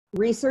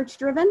research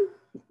driven.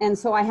 And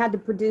so I had to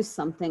produce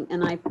something,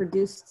 and I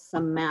produced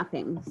some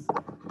mappings.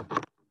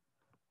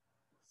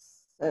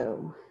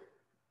 So,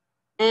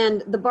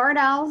 and the barred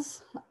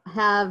owls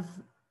have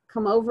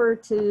come over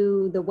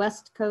to the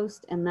West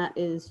Coast, and that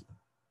is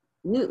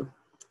new.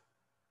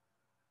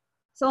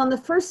 So on the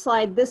first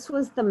slide, this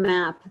was the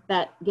map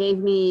that gave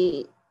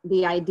me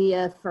the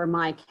idea for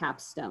my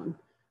capstone.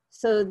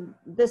 So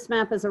this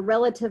map is a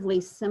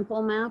relatively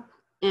simple map,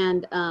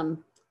 and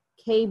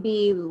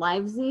KB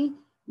Livesey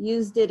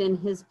used it in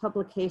his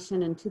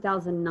publication in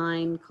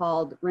 2009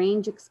 called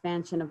Range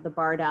Expansion of the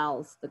Barred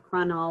Owls, the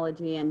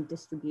Chronology and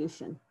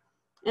Distribution.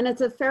 And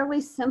it's a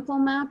fairly simple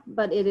map,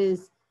 but it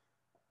is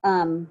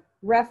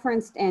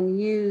referenced and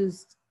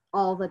used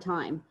all the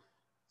time.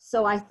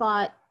 So I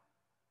thought,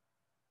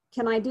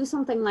 can I do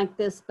something like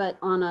this, but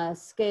on a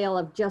scale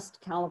of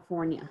just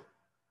California?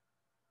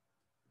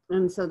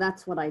 And so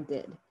that's what I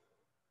did.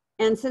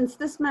 And since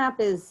this map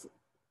it's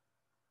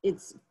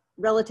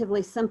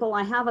relatively simple,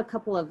 I have a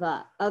couple of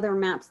other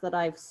maps that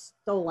I've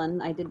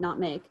stolen, I did not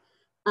make,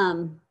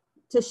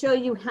 to show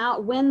you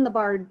when the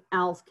barred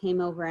owls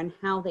came over and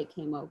how they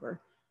came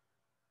over.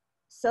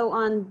 So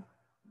on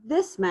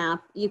this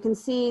map, you can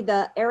see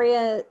the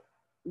area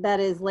that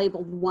is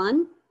labeled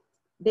 1.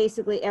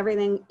 Basically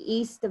everything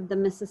east of the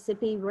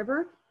Mississippi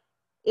River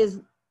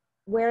is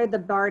where the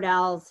barred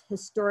owls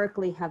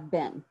historically have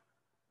been.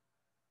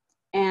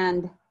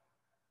 And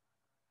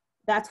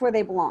that's where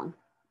they belong.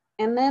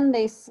 And then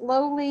they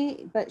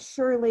slowly but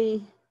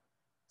surely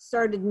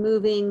started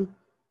moving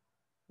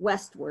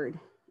westward.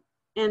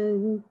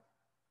 And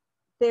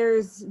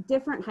there's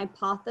different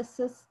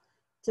hypotheses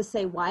to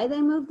say why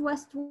they moved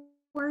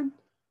westward.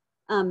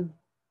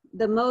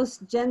 The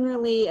most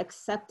generally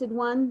accepted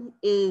one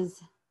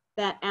is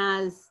that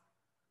as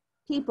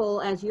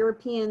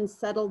Europeans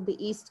settled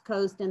the East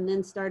Coast and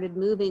then started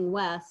moving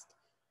west,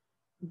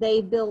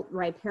 they built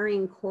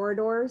riparian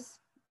corridors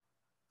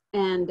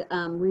and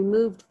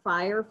removed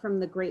fire from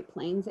the Great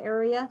Plains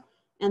area.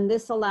 And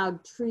this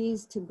allowed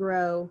trees to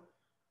grow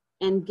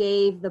and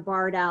gave the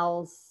barred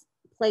owls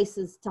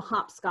places to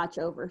hopscotch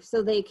over.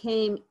 So they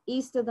came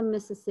east of the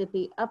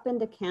Mississippi, up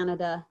into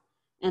Canada,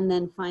 and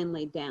then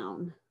finally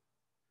down.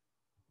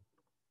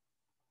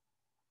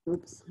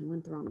 Oops, I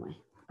went the wrong way.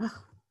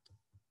 Oh,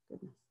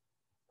 goodness.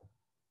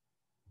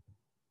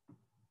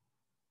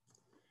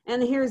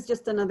 And here's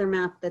just another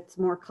map that's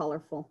more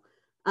colorful.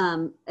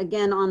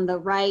 Again, on the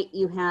right,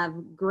 you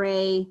have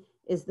gray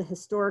is the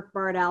historic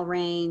barred owl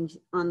range.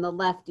 On the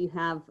left, you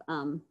have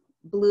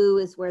blue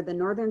is where the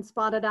northern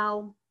spotted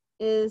owl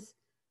is.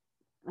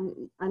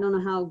 I don't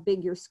know how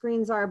big your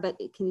screens are, but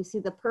can you see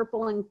the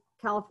purple in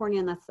California?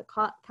 And that's the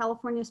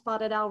California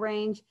spotted owl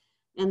range.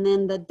 And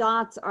then the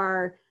dots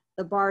are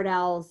the barred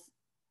owls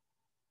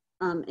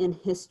in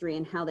history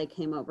and how they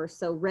came over.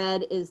 So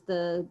red is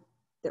the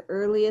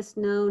earliest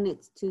known.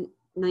 It's to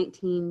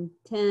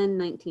 1910,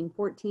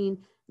 1914.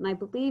 And I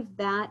believe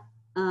that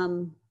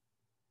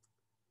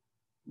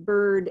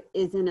bird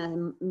is in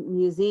a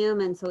museum,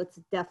 and so it's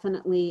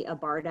definitely a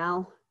barred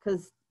owl,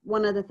 because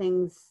one of the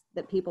things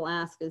that people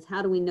ask is,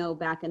 how do we know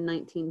back in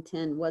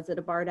 1910, was it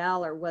a barred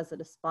owl or was it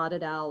a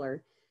spotted owl?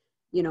 Or,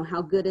 you know,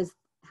 how good is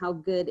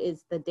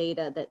the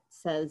data that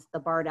says the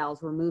barred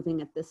owls were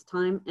moving at this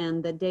time?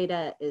 And the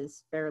data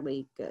is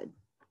fairly good.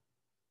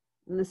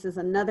 And this is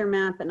another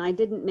map, and I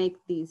didn't make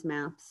these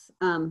maps.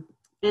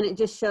 And it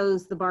just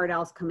shows the barred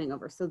owls coming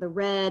over. So the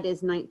red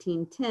is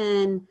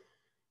 1910,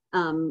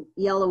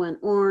 yellow and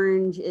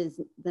orange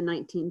is the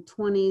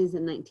 1920s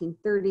and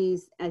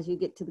 1930s. As you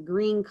get to the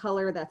green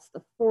color, that's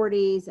the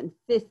 40s and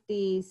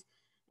 50s.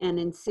 And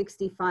in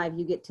 65,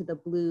 you get to the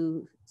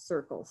blue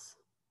circles.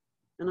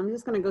 And I'm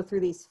just gonna go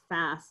through these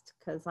fast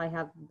because I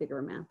have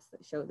bigger maps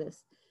that show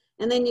this.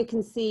 And then you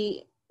can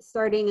see,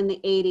 starting in the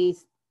 80s,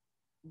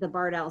 the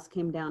barred owls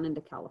came down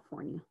into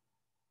California.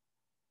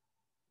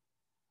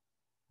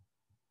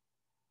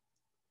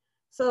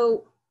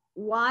 So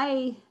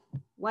why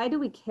do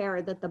we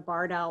care that the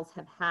barred owls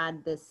have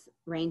had this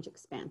range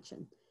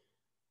expansion?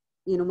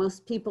 You know,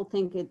 most people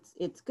think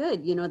it's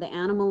good. You know, the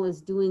animal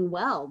is doing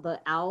well. The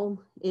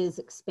owl is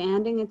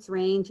expanding its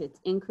range. It's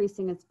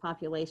increasing its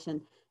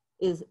population.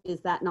 Is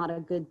that not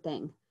a good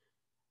thing?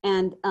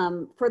 And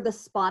for the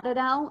spotted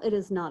owl, it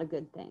is not a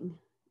good thing.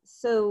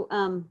 So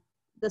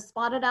the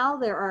spotted owl,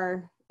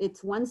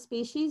 it's one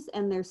species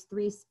and there's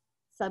 3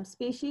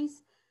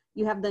 subspecies.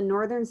 You have the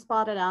northern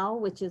spotted owl,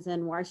 which is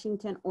in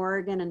Washington,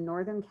 Oregon, and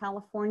Northern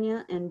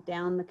California, and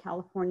down the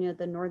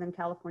Northern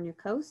California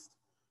coast.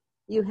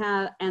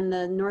 And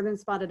the northern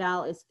spotted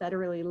owl is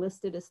federally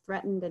listed as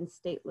threatened and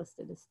state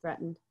listed as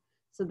threatened.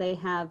 So they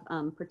have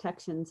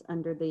protections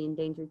under the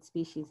Endangered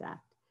Species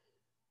Act.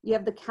 You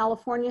have the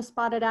California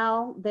spotted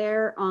owl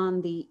there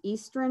on the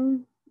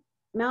eastern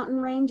mountain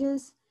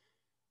ranges.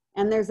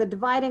 And there's a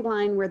dividing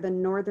line where the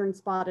northern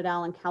spotted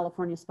owl and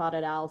California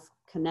spotted owls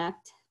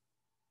connect.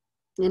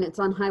 And it's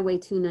on Highway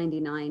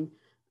 299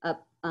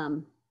 up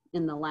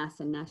in the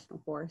Lassen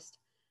National Forest.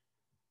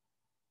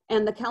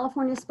 And the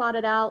California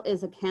spotted owl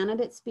is a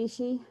candidate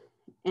species,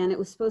 And it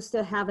was supposed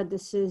to have a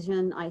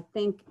decision, I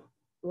think,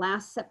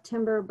 last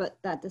September, but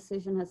that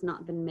decision has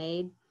not been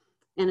made.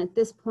 And at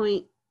this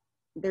point,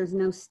 there's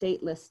no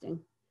state listing.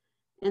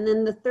 And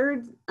then the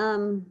third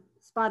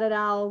spotted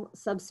owl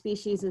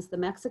subspecies is the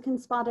Mexican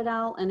spotted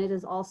owl, and it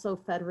is also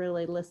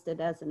federally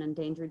listed as an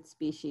endangered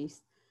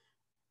species.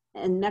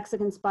 And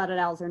Mexican spotted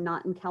owls are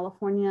not in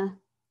California,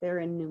 they're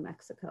in New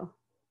Mexico.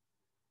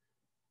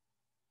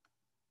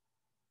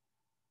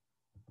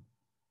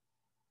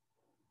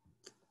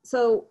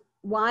 So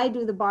why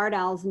do the barred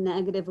owls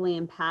negatively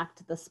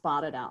impact the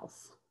spotted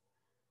owls?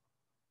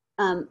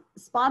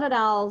 Spotted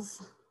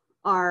owls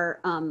are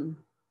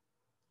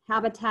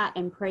habitat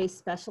and prey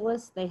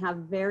specialists. They have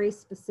very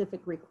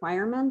specific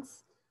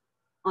requirements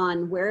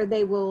on where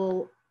they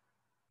will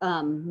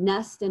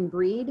nest and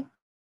breed.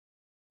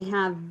 They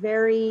have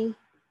very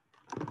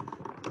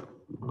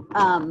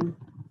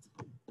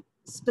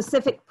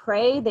specific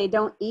prey. They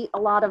don't eat a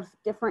lot of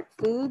different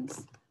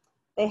foods.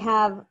 They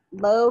have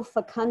low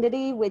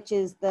fecundity, which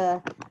is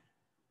the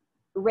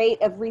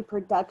rate of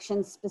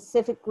reproduction,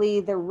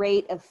 specifically the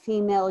rate of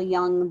female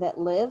young that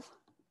live,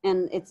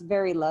 and it's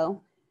very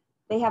low.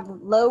 They have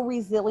low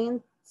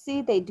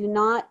resiliency. They do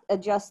not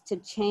adjust to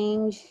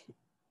change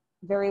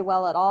very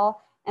well at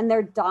all, and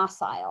they're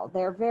docile.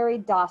 They're very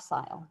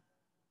docile.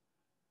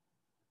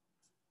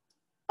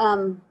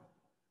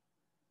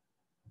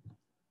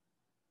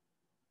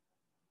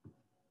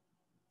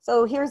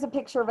 So here's a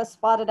picture of a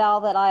spotted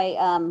owl that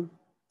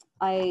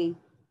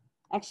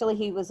actually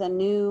he was a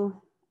new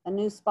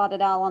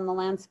spotted owl on the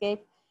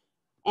landscape.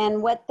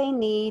 And what they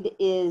need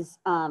is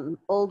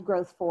old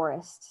growth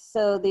forest.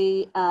 So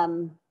the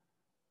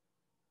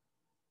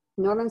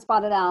northern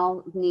spotted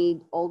owl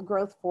need old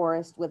growth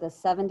forest with a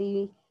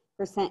 70%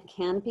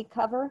 canopy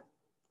cover.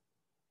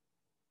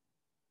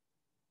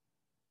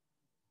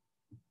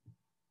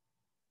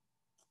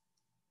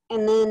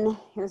 And then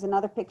here's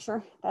another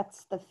picture.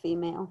 That's the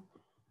female.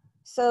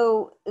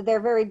 So they're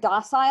very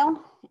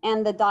docile,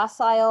 and the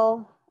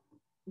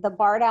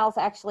barred owls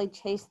actually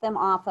chase them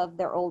off of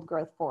their old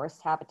growth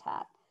forest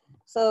habitat.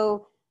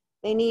 So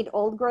they need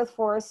old growth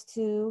forest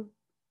to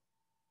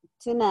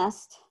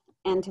nest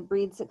and to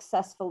breed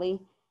successfully.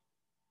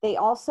 They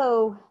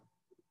also,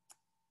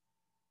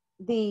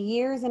 the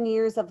years and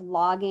years of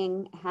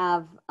logging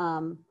have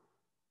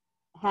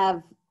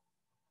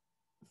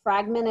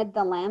fragmented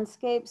the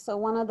landscape. So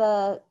one of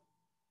the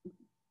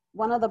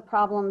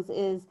problems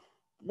is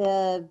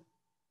the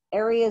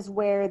areas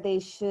where they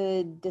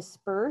should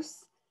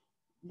disperse,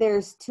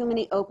 there's too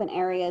many open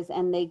areas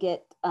and they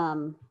get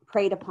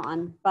preyed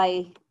upon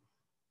by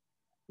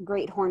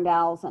great horned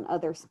owls and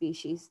other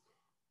species.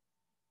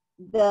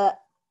 The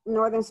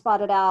northern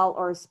spotted owl,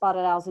 or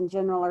spotted owls in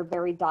general, are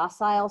very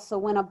docile. So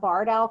when a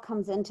barred owl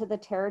comes into the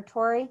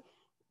territory,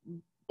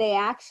 they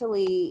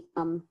actually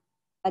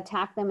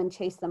attack them and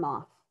chase them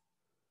off,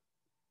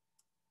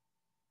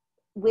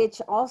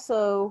 which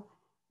also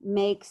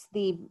makes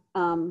the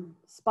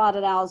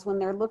spotted owls, when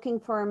they're looking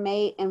for a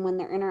mate and when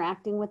they're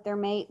interacting with their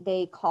mate,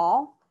 they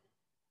call.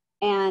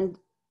 And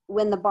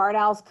when the barred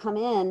owls come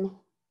in,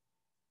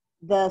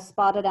 the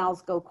spotted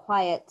owls go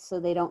quiet so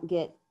they don't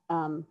get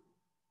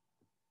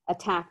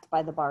attacked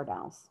by the barred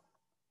owls.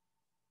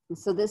 And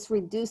so this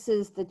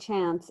reduces the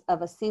chance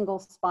of a single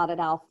spotted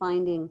owl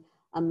finding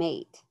a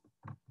mate.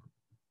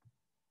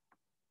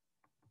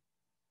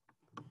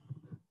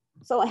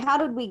 So how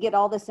did we get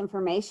all this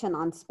information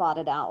on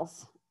spotted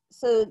owls?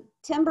 So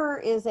timber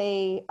is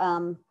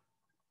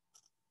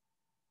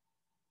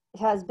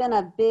has been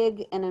a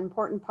big and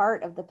important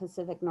part of the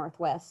Pacific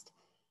Northwest.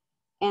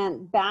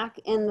 And back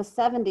in the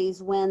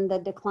 70s, when the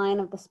decline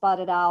of the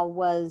spotted owl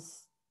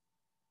was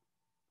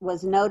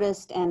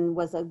noticed and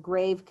was a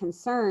grave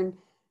concern,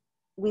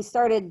 we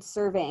started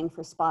surveying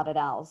for spotted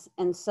owls.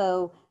 And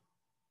so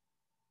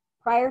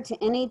prior to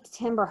any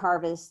timber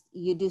harvest,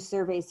 you do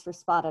surveys for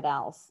spotted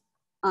owls.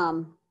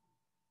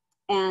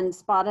 And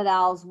spotted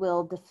owls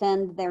will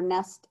defend their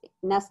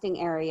nesting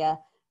area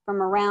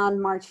from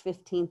around March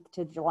 15th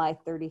to July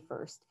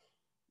 31st.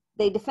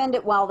 They defend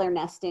it while they're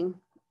nesting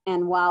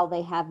and while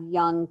they have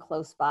young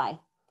close by.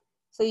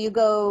 So you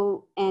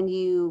go and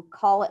you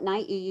call at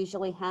night. You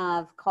usually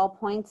have call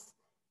points,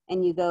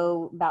 and you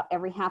go about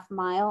every half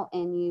mile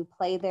and you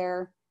play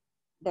their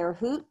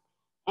hoot,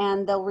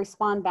 and they'll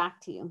respond back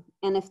to you.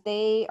 And if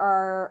they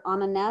are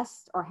on a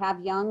nest or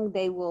have young,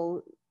 they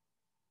will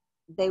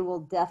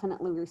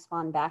definitely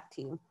respond back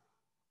to you.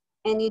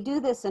 And you do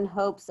this in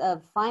hopes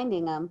of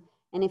finding them.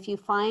 And if you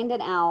find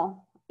an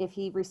owl, if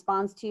he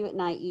responds to you at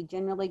night, you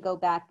generally go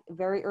back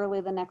very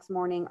early the next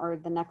morning or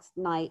the next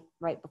night,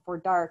 right before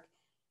dark,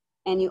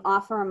 and you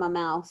offer him a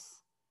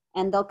mouse,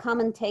 and they'll come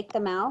and take the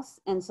mouse.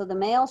 And so the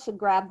male should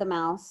grab the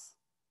mouse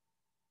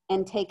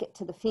and take it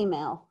to the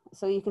female.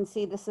 So you can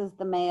see this is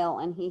the male,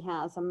 and he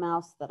has a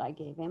mouse that I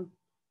gave him.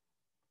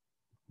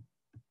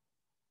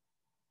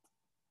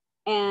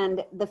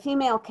 And the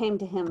female came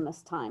to him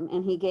this time,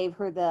 and he gave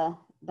her the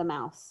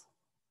mouse.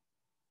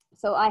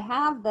 So I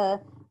have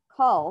the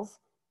calls.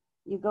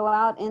 You go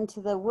out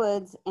into the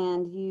woods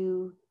and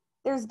you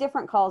there's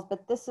different calls,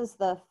 but this is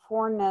the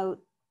 4-note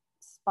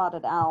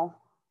spotted owl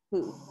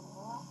hoot.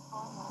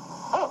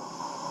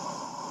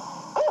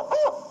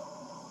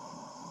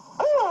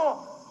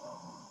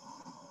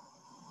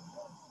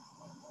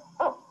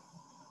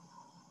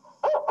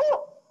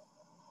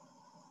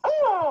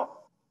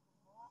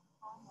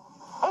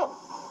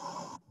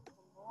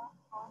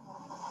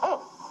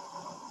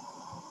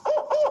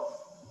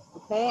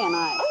 Okay, and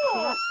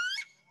I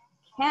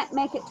can't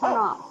make it turn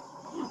off.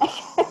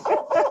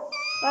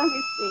 Let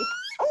me see.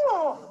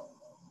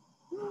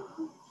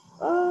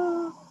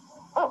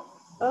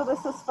 Oh,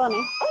 this is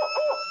funny.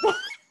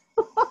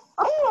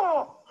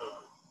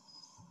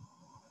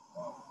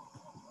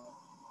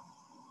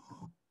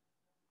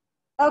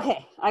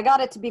 Okay, I got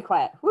it to be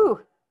quiet.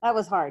 Whew, that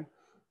was hard.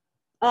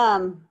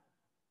 So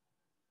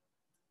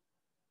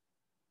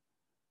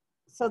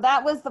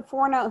that was the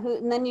 4-note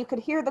hoot, and then you could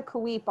hear the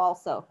kweep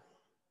also.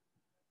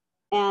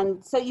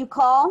 And so you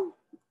call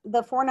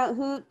the 4-note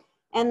hoot,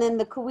 and then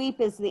the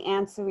kweep is the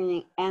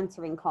answering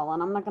call.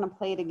 And I'm not going to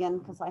play it again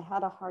because I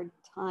had a hard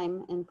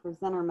time in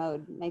presenter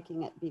mode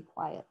making it be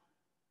quiet.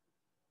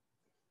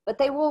 But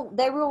they will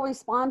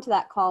respond to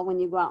that call when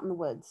you go out in the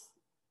woods.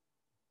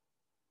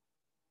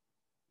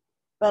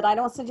 But I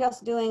don't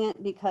suggest doing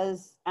it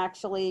because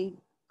actually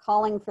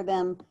calling for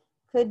them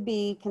could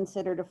be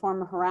considered a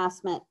form of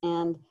harassment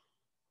and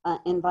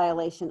in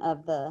violation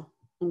of the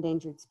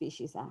Endangered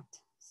Species Act.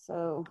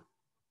 So,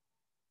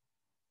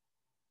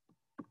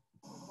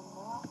 oh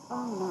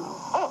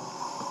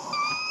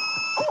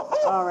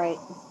no. All right.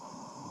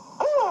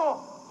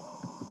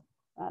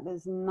 That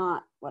is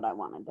not what I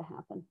wanted to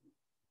happen.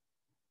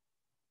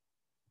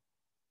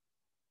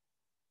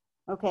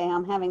 Okay,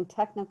 I'm having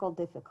technical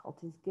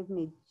difficulties. Give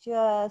me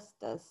just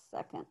a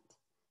second.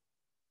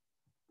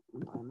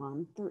 And I'm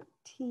on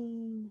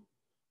 13.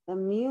 The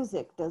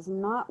music does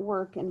not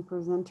work in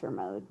presenter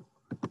mode.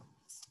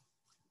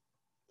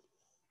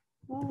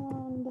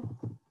 And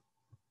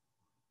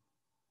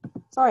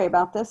sorry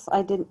about this.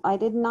 I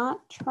did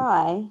not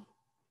try.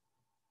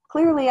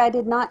 Clearly, I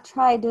did not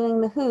try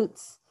doing the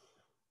hoots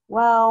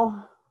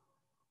while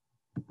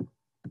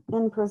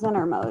in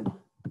presenter mode.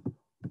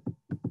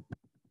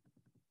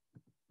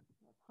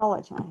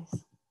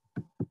 Apologize.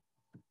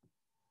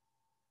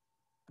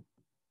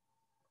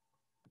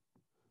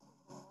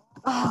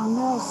 Oh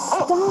no,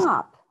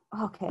 stop.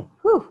 Okay,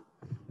 whew.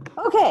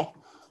 Okay,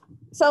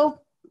 so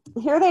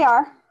here they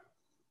are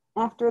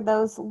after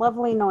those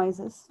lovely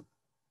noises.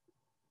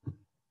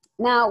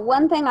 Now,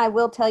 one thing I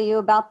will tell you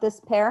about this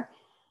pair,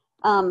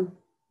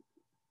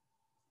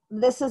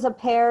 this is a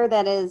pair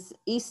that is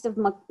east of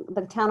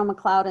the town of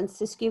McLeod in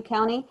Siskiyou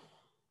County.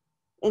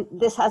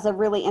 This has a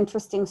really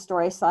interesting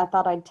story, so I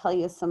thought I'd tell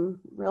you some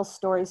real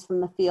stories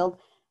from the field.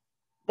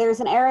 There's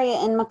an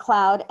area in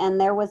McLeod, and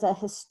there was a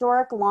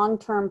historic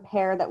long-term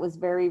pair that was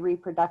very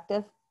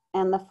reproductive.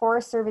 And the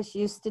Forest Service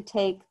used to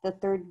take the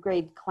 3rd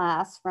grade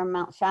class from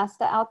Mount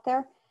Shasta out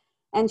there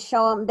and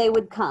show them. They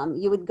would come.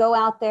 You would go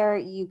out there.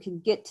 You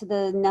could get to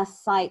the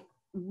nest site.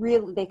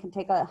 Really, they could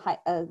take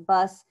a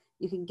bus.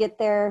 You could get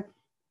there.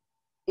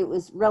 It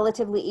was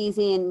relatively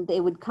easy, and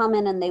they would come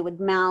in and they would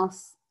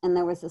mouse. And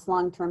there was this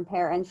long-term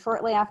pair. And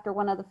shortly after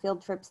one of the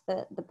field trips,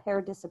 the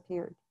pair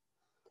disappeared.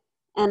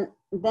 And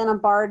then a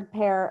barred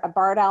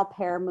owl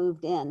pair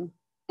moved in,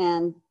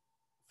 and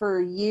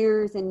for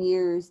years and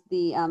years,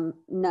 the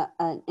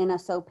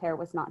NSO pair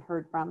was not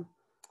heard from.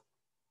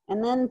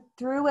 And then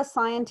through a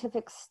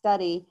scientific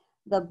study,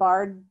 the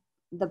barred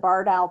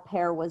owl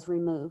pair was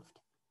removed.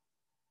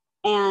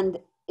 And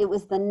it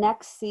was the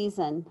next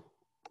season,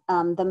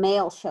 the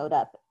male showed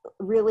up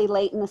really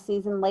late in the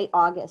season, late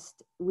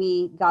August.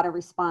 We got a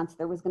response.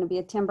 There was going to be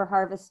a timber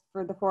harvest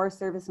for the Forest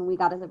Service, and we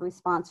got a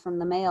response from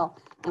the male,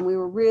 and we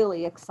were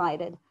really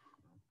excited.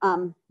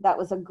 That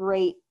was a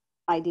great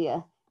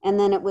idea. And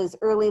then it was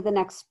early the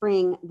next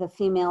spring, the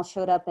female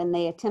showed up and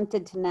they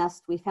attempted to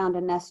nest. We found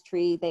a nest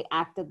tree. They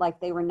acted like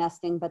they were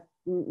nesting, but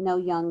no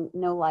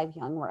live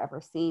young were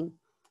ever seen.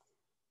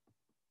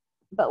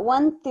 But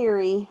one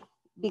theory,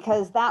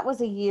 because that was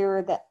a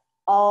year that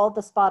all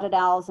the spotted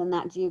owls in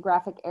that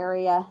geographic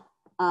area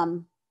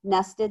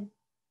nested,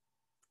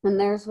 and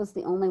theirs was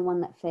the only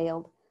one that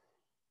failed.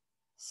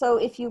 So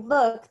if you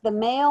look, the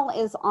male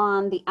is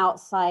on the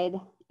outside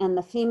and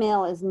the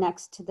female is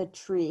next to the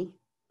tree.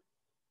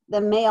 The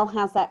male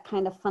has that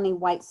kind of funny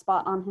white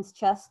spot on his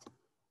chest.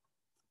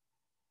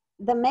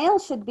 The male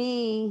should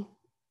be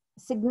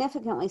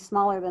significantly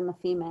smaller than the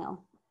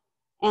female.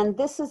 And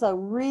this is a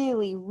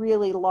really,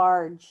 really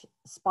large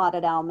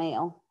spotted owl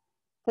male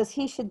because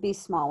he should be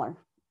smaller.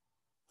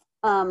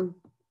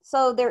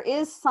 So there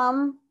is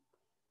some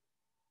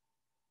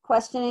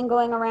questioning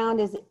going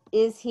around.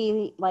 Is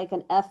he like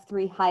an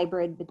F3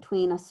 hybrid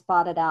between a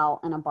spotted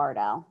owl and a barred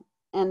owl?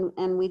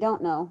 And we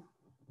don't know,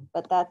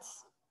 but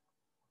that's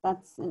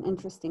an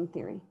interesting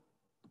theory.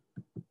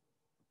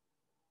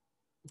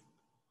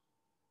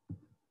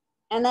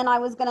 And then I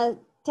was going to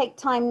take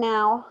time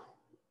now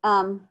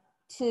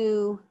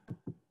to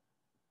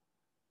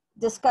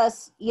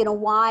discuss,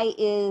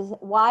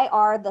 why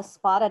are the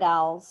spotted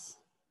owls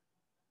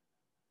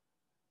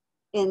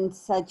in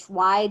such,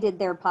 why did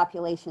their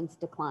populations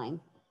decline?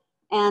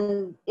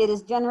 And it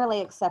is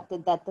generally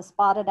accepted that the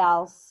spotted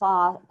owls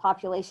saw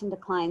population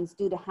declines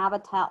due to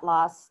habitat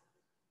loss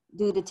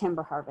due to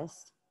timber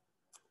harvest.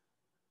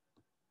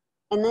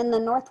 And then the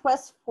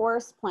Northwest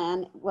Forest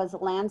Plan was a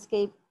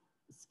landscape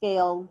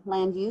scale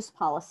land use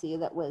policy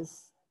that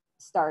was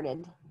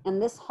started, and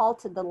this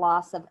halted the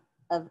loss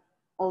of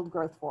old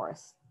growth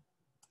forests.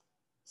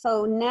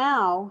 So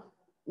now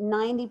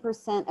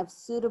 90% of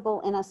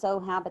suitable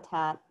NSO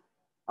habitat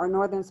or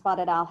northern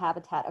spotted owl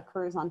habitat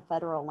occurs on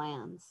federal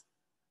lands.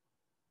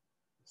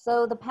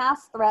 So the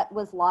past threat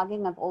was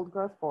logging of old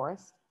growth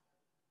forest.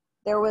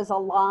 There was a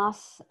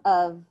loss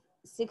of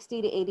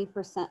 60 to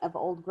 80% of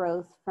old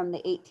growth from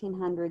the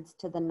 1800s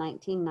to the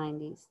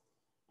 1990s.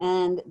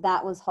 And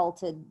that was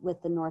halted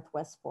with the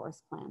Northwest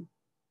Forest Plan.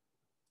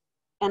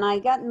 And I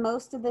got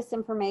most of this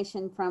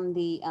information from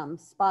the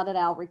Spotted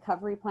Owl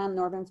Recovery Plan,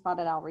 Northern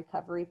Spotted Owl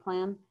Recovery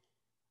Plan.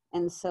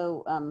 And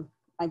so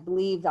I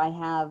believe I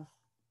have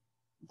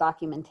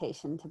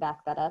documentation to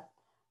back that up.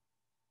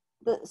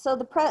 So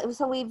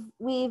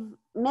we've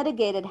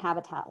mitigated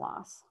habitat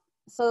loss.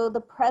 So the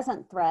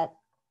present threat,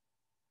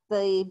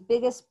 the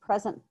biggest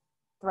present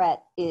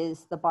threat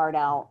is the barred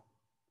owls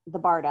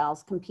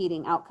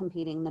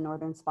outcompeting the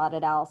northern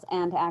spotted owls,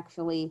 and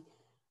actually,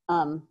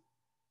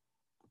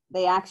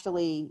 they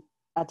actually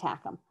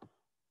attack them.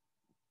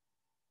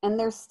 And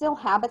there's still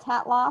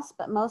habitat loss,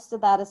 but most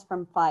of that is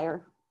from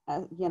fire.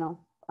 You know,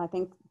 I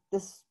think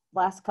this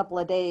last couple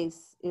of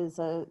days is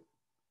a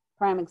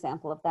prime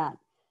example of that.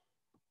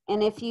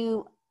 And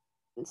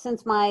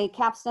since my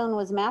capstone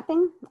was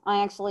mapping,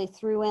 I actually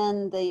threw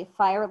in the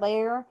fire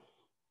layer.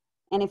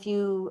 And if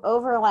you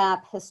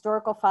overlap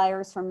historical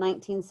fires from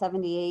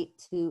 1978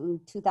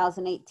 to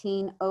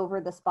 2018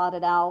 over the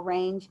spotted owl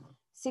range,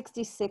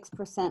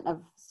 66%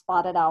 of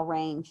spotted owl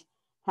range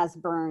has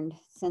burned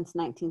since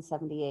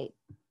 1978.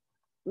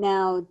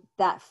 Now,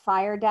 that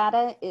fire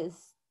data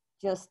is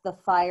just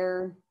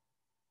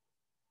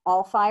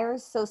all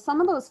fires. So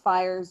some of those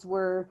fires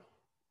were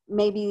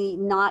maybe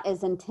not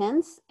as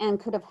intense and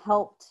could have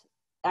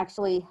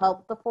actually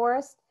helped the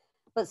forest,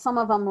 but some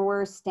of them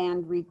were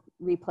stand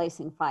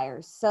replacing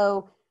fires.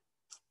 So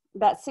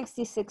that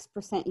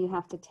 66% you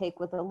have to take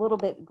with a little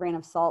bit grain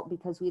of salt,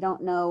 because we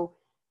don't know.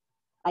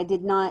 I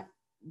did not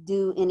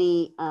do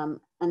any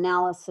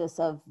analysis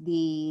of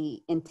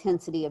the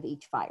intensity of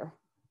each fire.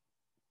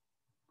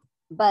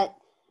 But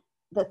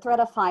the threat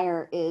of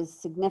fire is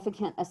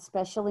significant,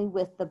 especially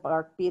with the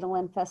bark beetle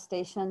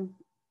infestation.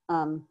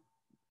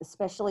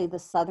 Especially the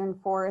southern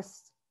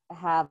forests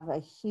have a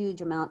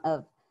huge amount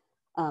of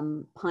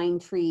pine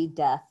tree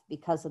death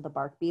because of the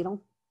bark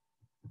beetle.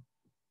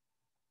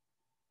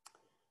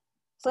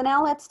 So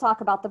now let's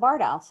talk about the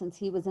barred owl, since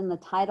he was in the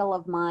title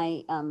of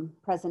my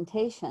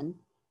presentation.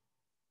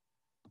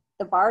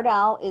 The barred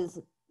owl is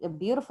a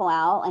beautiful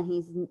owl,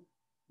 and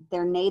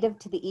they're native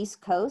to the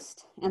East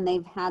Coast, and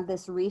they've had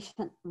this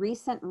recent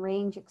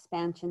range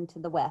expansion to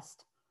the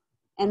west.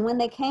 And when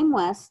they came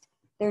west,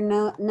 their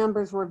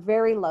numbers were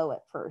very low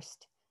at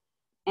first.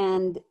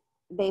 And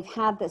they've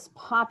had this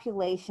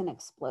population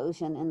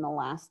explosion in the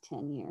last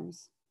 10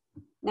 years.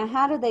 Now,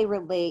 how do they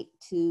relate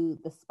to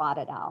the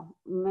spotted owl?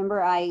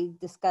 Remember, I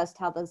discussed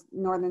how the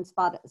northern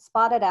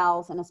spotted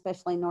owls, and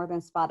especially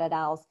northern spotted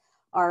owls,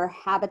 are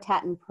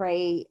habitat and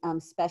prey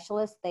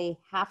specialists. They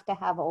have to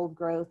have old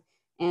growth,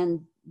 and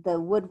the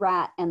wood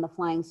rat and the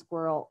flying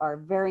squirrel are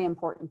very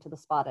important to the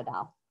spotted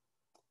owl.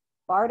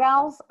 Barred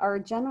owls are a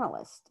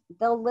generalist.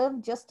 They'll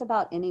live just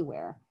about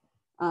anywhere.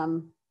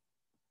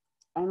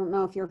 I don't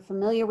know if you're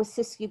familiar with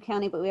Siskiyou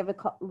County, but we have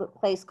a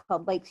place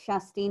called Lake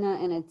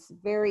Shastina, and it's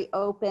very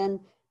open.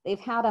 They've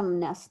had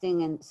them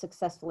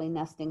successfully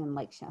nesting in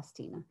Lake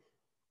Shastina.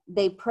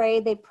 They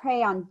prey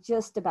on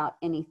just about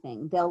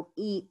anything.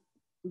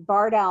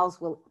 Barred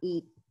owls will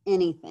eat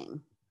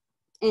anything,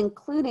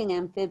 including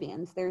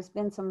amphibians. There's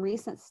been some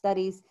recent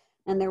studies,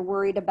 and they're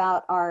worried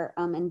about our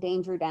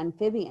endangered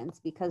amphibians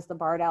because the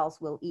barred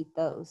owls will eat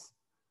those.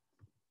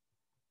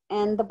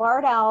 And the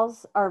barred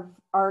owls are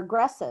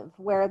aggressive.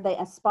 Where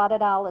a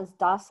spotted owl is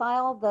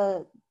docile,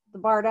 the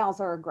barred owls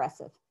are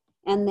aggressive.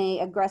 And they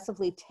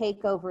aggressively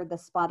take over the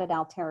spotted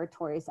owl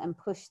territories and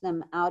push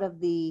them out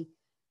of the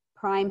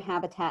prime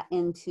habitat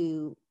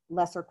into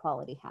lesser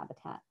quality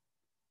habitat.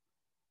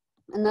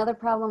 Another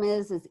problem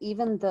is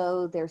even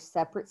though they're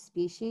separate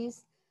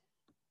species,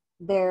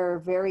 they're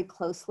very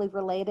closely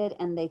related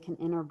and they can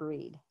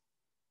interbreed.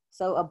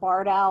 So a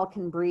barred owl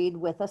can breed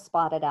with a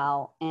spotted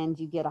owl and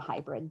you get a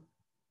hybrid.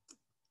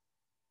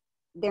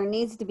 There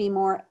needs to be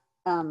more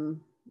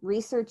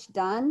research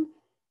done.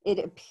 It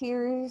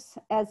appears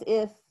as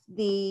if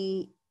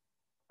the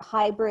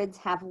hybrids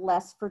have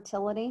less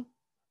fertility,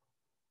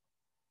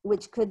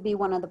 which could be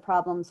one of the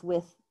problems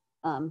with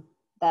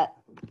that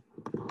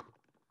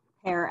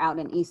pair out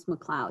in East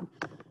McLeod.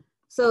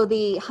 So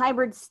the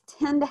hybrids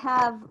tend to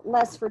have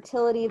less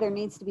fertility. There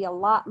needs to be a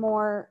lot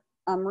more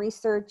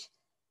research.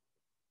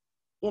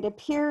 It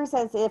appears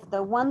as if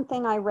the one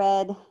thing I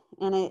read,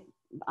 and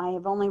I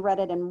have only read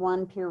it in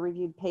one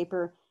peer-reviewed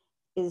paper,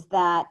 is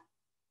that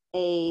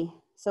a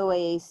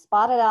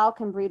spotted owl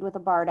can breed with a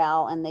barred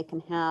owl and they can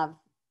have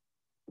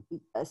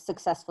a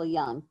successful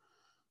young.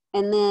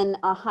 And then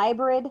a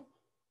hybrid,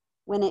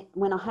 when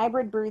a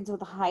hybrid breeds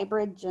with a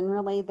hybrid,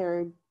 generally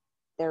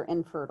they're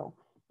infertile.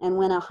 And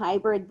when a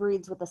hybrid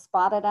breeds with a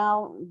spotted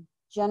owl,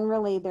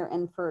 generally they're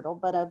infertile,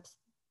 but a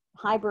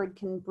hybrid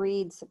can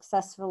breed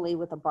successfully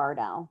with a barred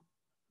owl.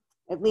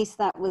 At least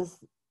that was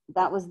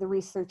the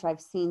research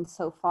I've seen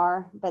so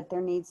far, but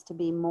there needs to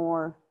be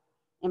more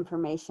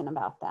information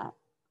about that.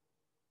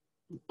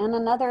 And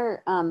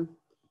another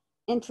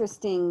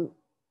interesting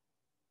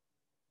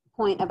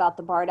point about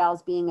the barred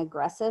owls being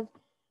aggressive,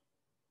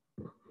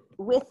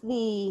 there's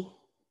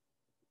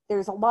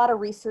a lot of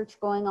research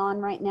going on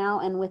right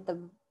now, and with the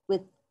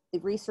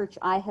research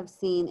I have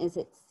seen is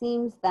it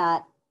seems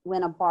that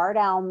when a barred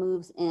owl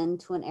moves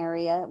into an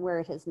area where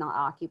it has not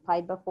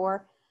occupied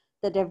before,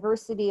 the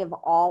diversity of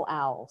all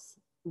owls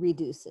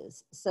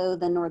reduces. So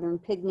the northern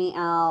pygmy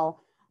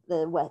owl,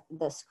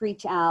 the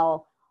screech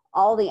owl,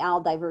 all the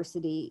owl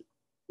diversity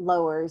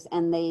lowers,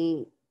 and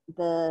the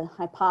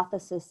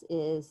hypothesis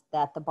is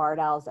that the barred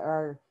owls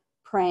are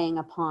preying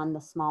upon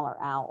the smaller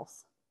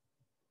owls.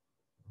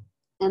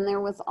 And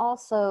there was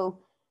also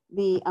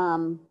the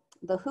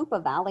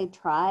Hoopa Valley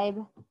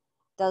tribe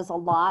does a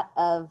lot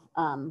of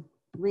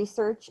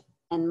research,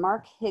 and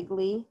Mark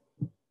Higley,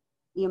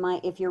 you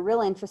might, if you're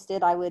real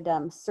interested, I would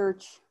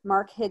search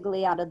Mark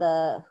Higley out of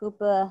the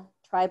Hoopa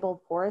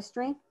Tribal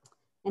Forestry,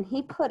 and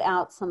he put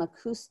out some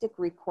acoustic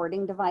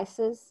recording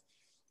devices,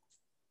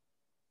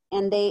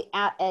 and they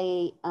at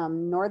a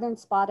northern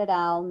spotted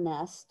owl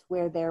nest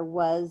where there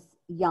was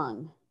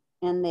young,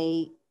 and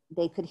they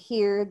could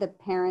hear the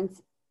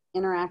parents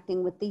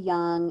interacting with the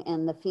young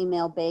and the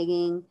female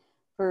begging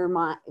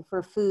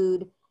for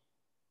food,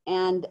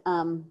 and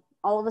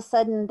all of a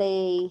sudden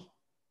they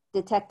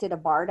detected a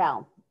barred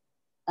owl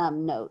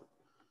note,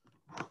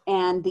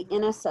 and the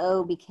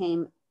NSO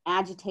became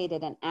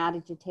agitated and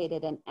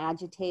agitated and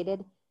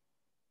agitated,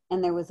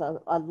 and there was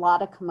a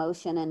lot of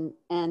commotion,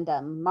 and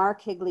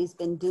Mark Higley's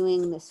been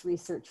doing this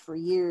research for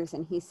years,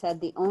 and he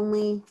said the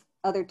only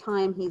other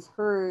time he's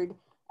heard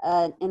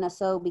an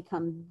NSO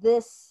become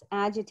this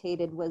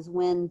agitated was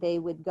when they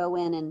would go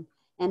in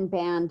and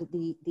band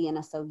the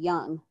NSO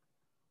young.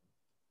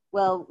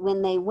 Well,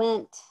 when they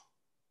went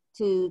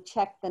to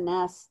check the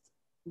nest,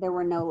 there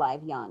were no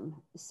live young.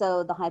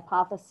 So the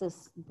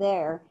hypothesis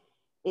there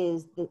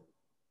is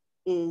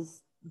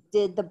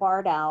did the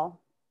barred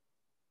owl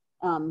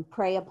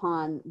prey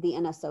upon the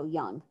NSO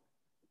young?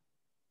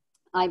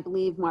 I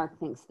believe Mark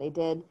thinks they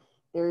did.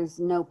 There's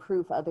no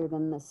proof other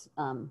than this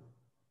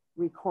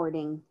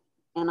recording.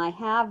 And I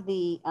have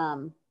the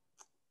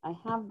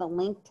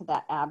link to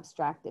that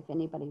abstract if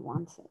anybody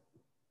wants it.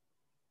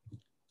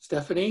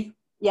 Stephanie?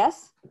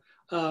 Yes?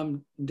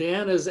 Dan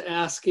is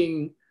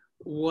asking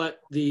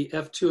what the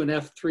F2 and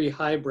F3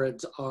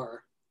 hybrids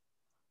are.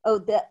 Oh,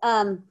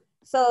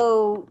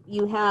 so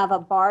you have a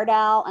barred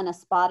owl and a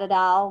spotted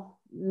owl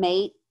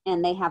mate,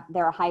 and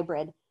they're a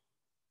hybrid.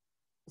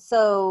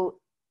 So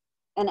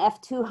an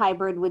F2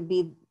 hybrid would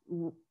be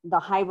the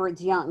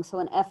hybrid's young. So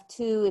an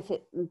F2,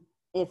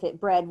 if it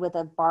bred with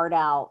a barred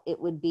owl, it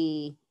would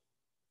be,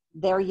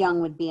 their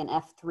young would be an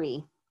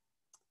F3.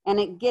 And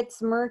it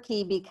gets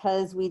murky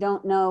because we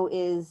don't know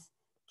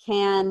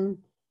can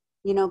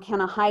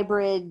a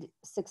hybrid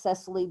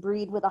successfully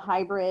breed with a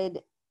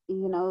hybrid?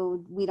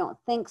 We don't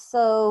think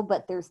so,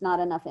 but there's not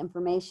enough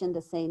information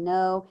to say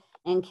no.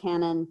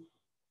 And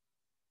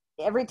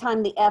every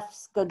time the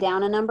F's go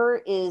down a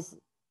number is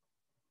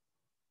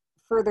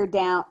further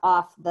down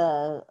off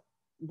the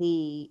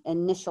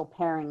initial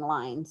pairing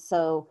line.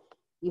 So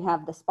you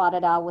have the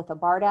spotted owl with a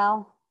barred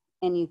owl,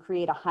 and you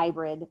create a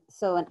hybrid.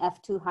 So an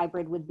F2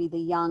 hybrid would be the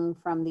young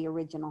from the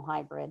original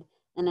hybrid,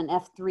 and an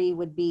F3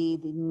 would be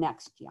the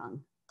next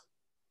young.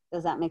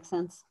 Does that make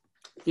sense?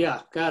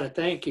 Yeah, got it.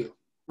 Thank you.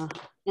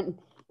 And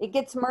it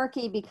gets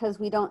murky because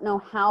we don't know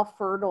how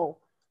fertile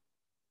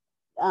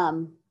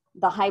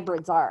the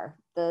hybrids are.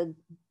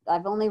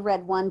 I've only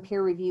read one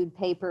peer-reviewed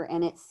paper,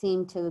 and it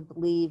seemed to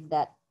believe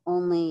that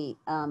only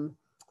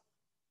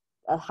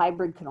a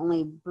hybrid could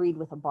only breed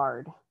with a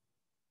barred,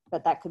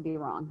 but that could be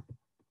wrong.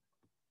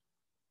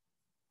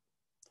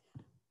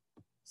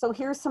 So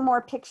here's some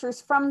more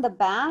pictures from the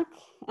back,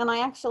 and I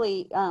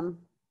actually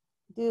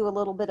do a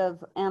little bit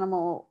of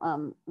animal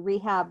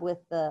rehab with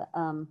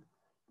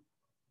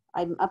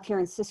I'm up here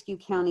in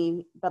Siskiyou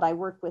County, but I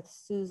work with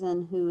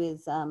Susan, who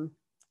is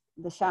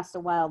the Shasta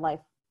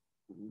Wildlife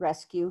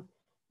Rescue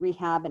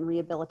Rehab and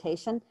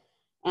Rehabilitation.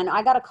 And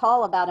I got a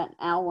call about an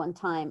owl one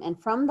time, and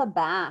from the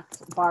back,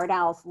 barred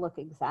owls look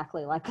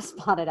exactly like a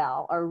spotted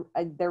owl, or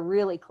they're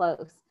really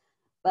close.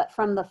 But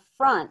from the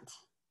front,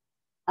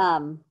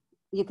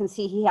 you can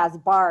see he has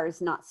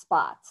bars, not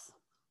spots.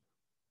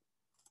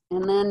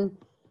 And then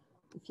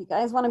if you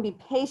guys want to be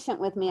patient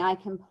with me, I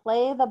can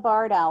play the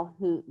barred owl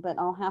hoot, but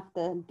I'll have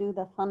to do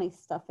the funny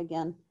stuff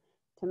again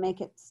to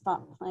make it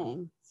stop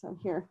playing. So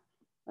here,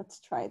 let's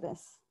try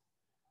this.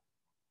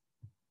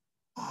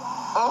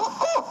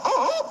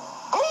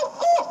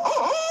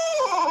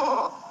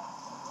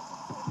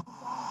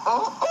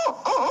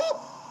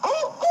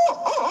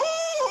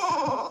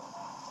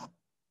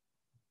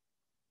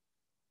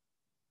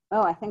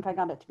 Oh, I think I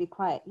got it to be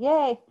quiet.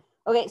 Yay.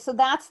 Okay, so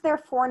that's their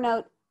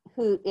 4-note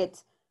hoot.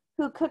 It's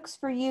who cooks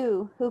for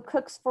you, who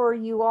cooks for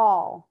you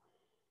all.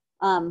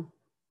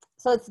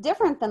 So it's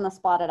different than the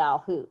spotted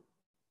owl hoot.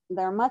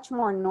 They're much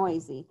more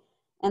noisy.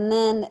 And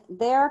then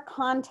their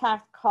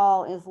contact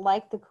call is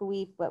like the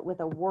cooee, but with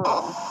a whirl.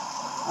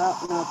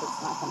 Oh, no,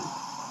 it's not gonna,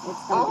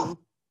 it's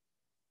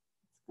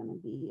gonna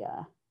be,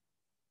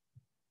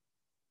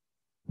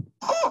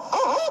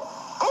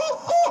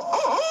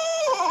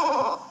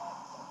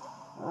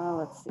 oh,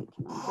 let's see,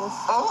 can I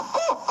just,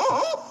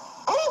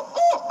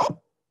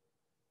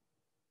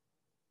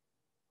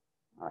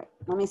 all right,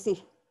 let me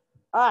see.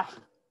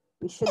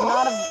 We should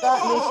not have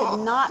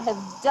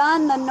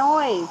done the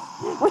noise.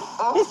 We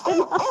should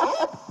not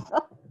have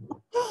done.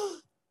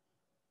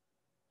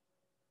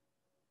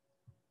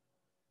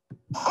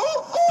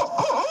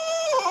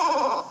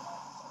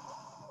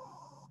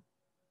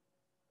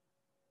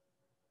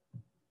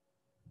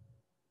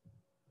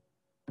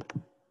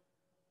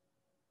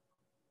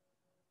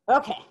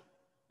 Okay,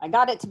 I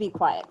got it to be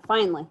quiet,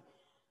 finally.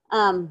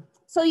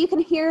 So you can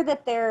hear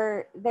that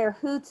their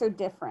hoots are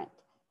different,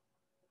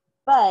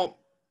 but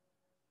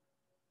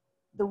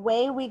the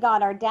way we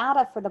got our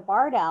data for the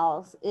barred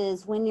owls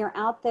is when you're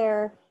out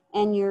there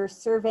and you're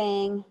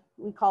surveying,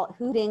 we call it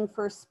hooting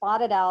for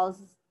spotted owls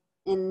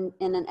in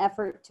an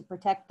effort to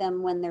protect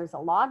them when there's a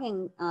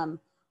logging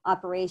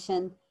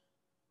operation,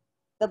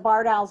 the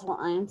barred owls will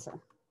answer.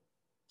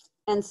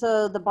 And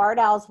so the barred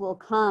owls will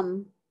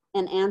come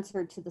and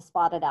answer to the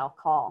spotted owl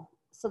call.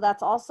 So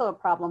that's also a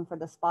problem for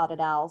the spotted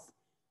owls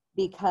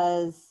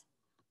because,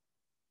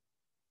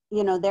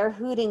 you know, they're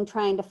hooting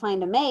trying to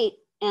find a mate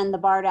and the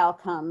barred owl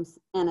comes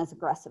and is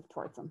aggressive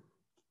towards them.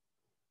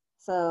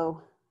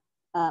 So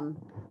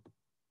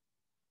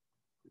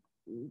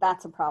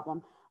that's a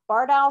problem.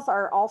 Barred owls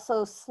are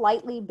also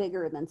slightly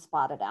bigger than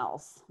spotted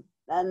owls.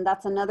 And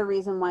that's another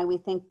reason why we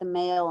think the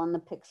male in the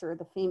picture,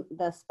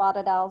 the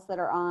spotted owls that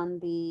are on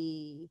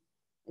the,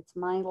 it's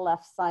my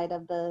left side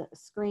of the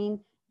screen,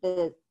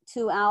 the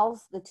two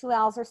owls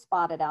are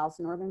spotted owls,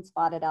 northern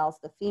spotted owls.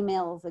 The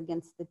female is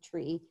against the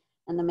tree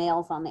and the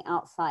male's on the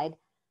outside.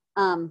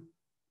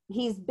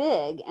 He's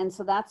big, and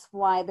so that's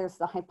why there's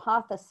the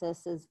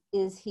hypothesis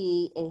is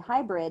he a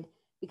hybrid?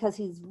 Because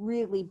he's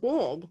really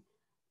big.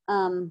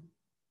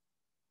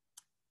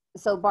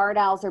 So barred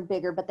owls are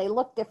bigger, but they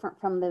look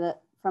different from the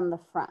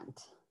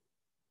front.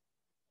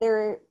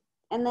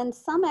 And then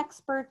some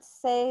experts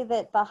say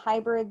that the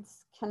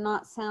hybrids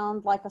cannot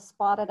sound like a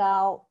spotted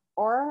owl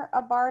or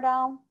a barred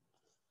owl.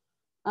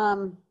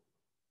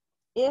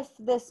 If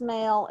this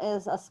male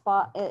is a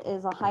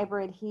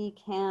hybrid, he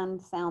can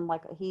sound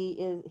like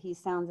he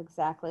sounds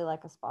exactly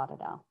like a spotted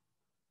owl.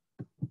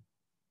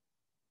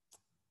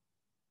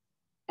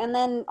 And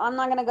then I'm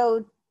not going to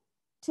go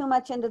too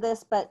much into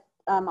this, but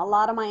a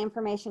lot of my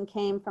information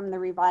came from the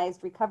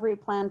revised recovery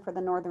plan for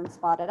the northern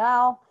spotted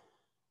owl.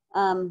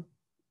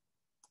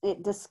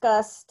 It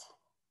discussed,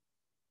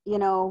 you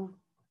know,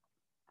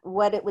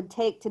 what it would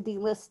take to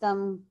delist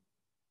them.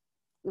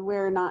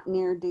 We're not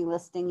near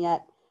delisting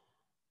yet.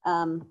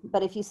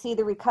 But if you see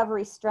the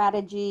recovery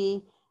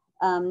strategy,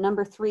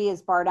 number 3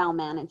 is barred owl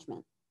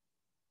management.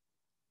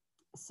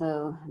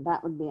 So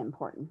that would be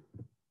important.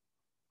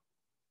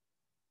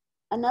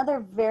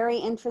 Another very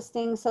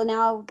interesting, so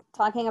now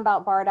talking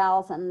about barred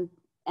owls, and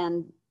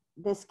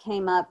this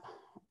came up,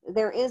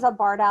 there is a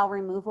barred owl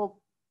removal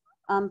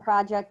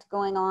project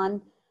going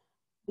on.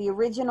 The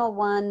original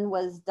one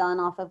was done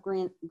off of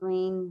green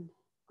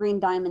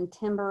diamond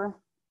timber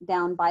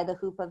down by the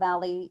Hoopa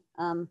Valley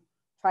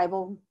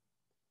tribal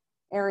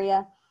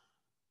area.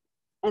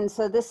 And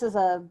so this is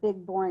a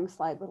big boring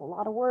slide with a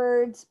lot of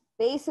words.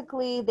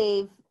 Basically,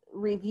 they've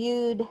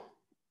reviewed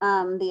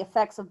the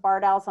effects of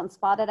barred owls on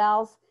spotted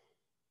owls.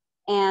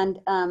 And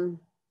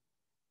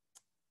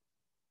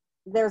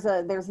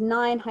there's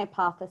 9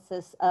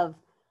 hypotheses of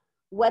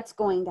what's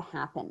going to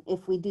happen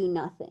if we do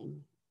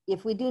nothing.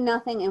 If we do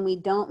nothing and we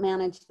don't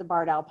manage the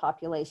barred owl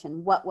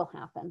population, what will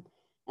happen?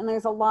 And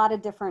there's a lot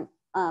of different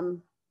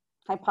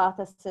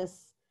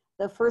hypotheses.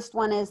 The first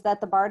one is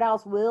that the barred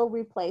owls will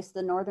replace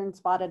the northern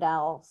spotted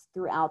owls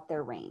throughout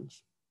their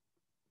range.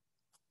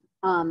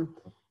 And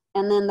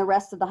then the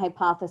rest of the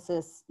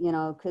hypothesis, you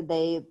know, could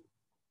the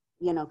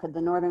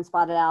northern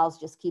spotted owls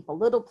just keep a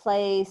little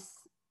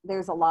place?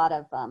 There's a lot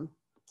of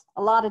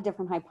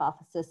different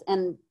hypotheses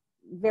and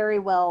very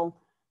well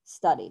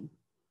studied.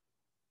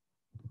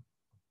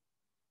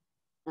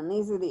 And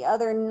these are the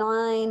other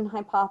 9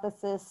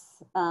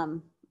 hypotheses.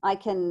 I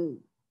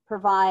can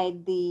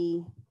provide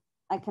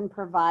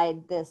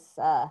this,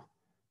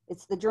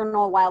 it's the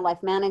Journal of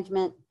Wildlife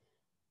Management.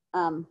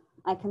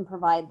 I can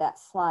provide that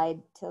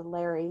slide to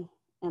Larry,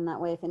 and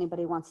that way if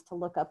anybody wants to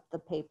look up the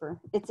paper,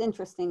 it's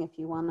interesting if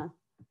you want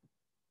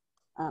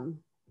to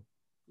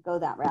go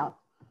that route.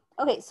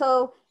 Okay,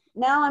 so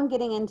now I'm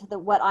getting into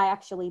what I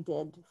actually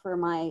did for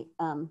my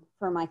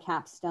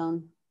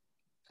capstone.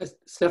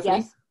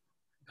 Stephanie?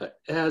 Yes?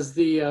 Has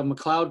the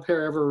McLeod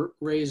pear ever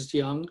raised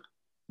young?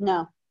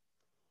 No.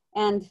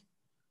 And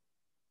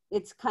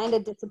it's kind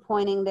of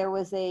disappointing. There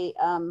was a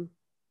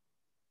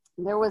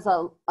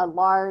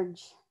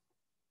large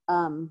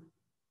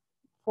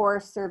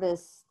Forest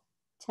Service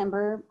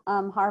timber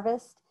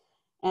harvest,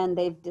 and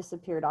they've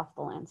disappeared off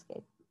the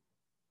landscape.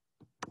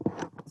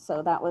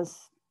 So that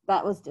was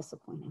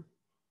disappointing.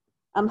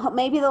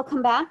 Maybe they'll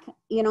come back.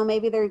 You know,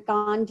 maybe they're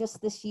gone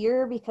just this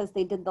year because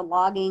they did the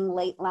logging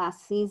late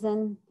last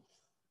season.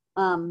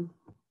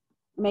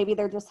 Maybe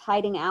they're just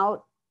hiding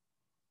out.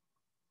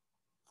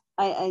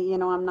 You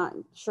know, I'm not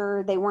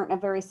sure. They weren't a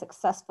very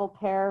successful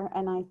pair,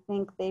 and I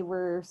think they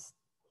were.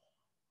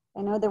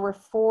 I know there were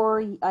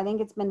I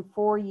think it's been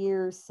 4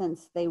 years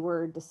since they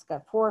were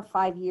discovered, 4 or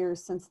 5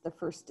 years since the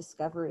first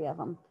discovery of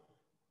them.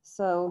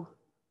 So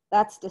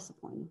that's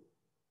disappointing.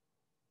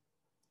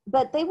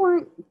 But they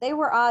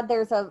were odd.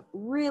 There's a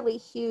really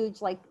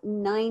huge, like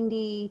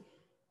 90,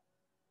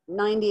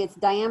 its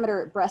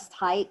diameter at breast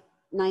height,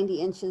 90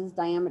 inches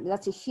diameter.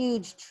 That's a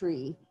huge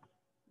tree.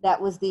 That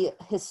was the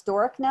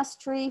historic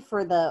nest tree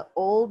for the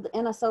old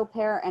NSO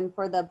pair and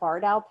for the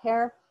barred owl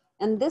pair.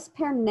 And this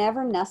pair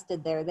never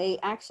nested there. They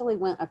actually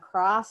went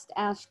across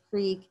Ash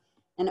Creek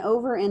and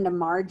over into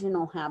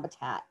marginal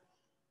habitat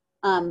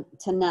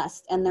to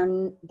nest. And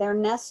their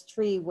nest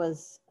tree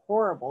was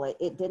horrible.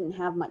 It didn't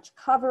have much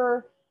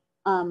cover.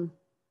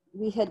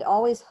 We had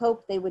always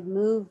hoped they would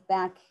move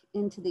back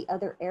into the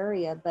other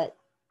area, but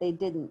they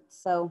didn't.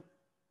 So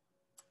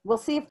we'll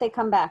see if they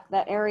come back.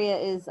 That area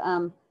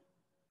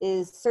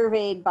is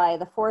surveyed by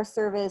the Forest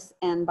Service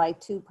and by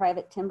 2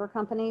 private timber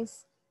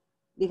companies,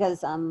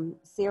 because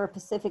Sierra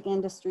Pacific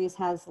Industries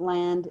has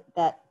land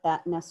that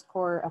nest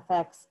core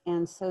affects,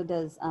 and so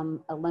does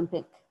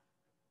Olympic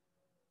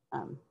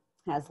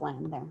has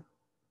land there.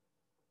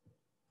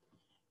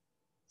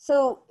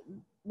 So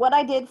what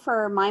I did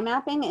for my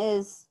mapping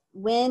is,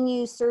 when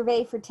you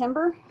survey for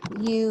timber,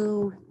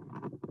 you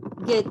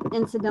get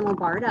incidental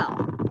barred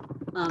owl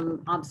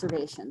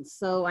observations.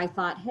 So I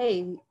thought, hey,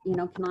 you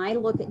know, can I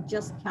look at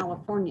just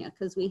California?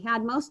 Because we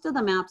had, most of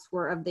the maps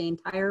were of the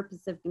entire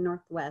Pacific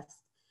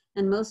Northwest,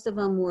 and most of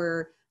them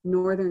were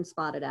northern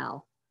spotted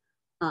owl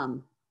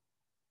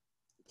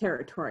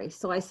territory.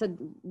 So I said,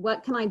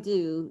 what can I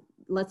do?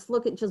 Let's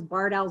look at just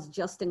barred owls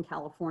just in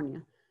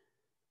California.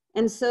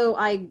 And so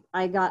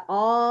I got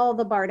all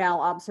the barred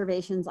owl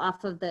observations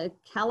off of the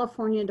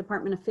California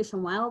Department of Fish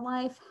and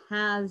Wildlife.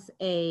 Has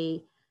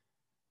a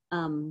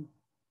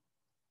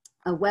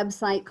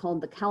website called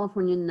the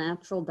California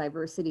Natural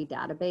Diversity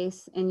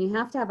Database, and you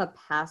have to have a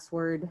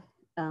password.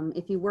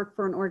 If you work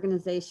for an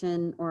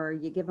organization or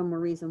you give them a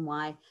reason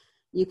why,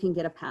 you can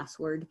get a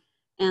password.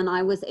 And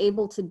I was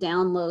able to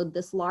download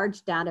this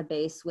large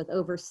database with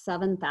over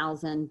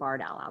 7,000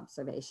 barred owl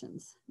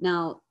observations.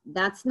 Now,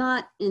 that's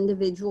not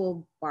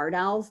individual barred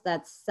owls,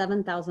 that's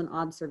 7,000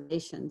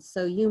 observations.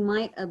 So you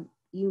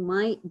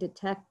might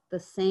detect the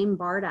same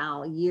barred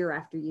owl year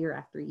after year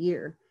after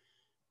year.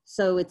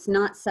 So it's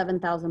not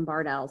 7,000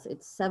 barred owls,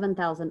 it's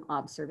 7,000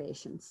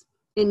 observations.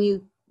 And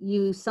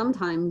you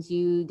sometimes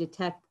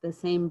detect the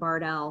same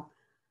barred owl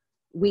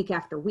week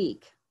after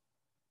week.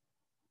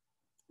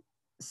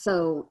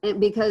 So, and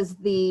because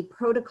the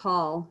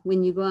protocol,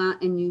 when you go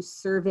out and you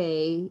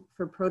survey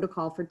for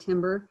protocol for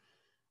timber,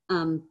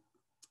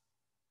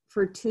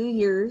 for 2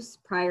 years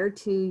prior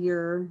to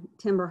your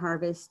timber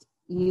harvest,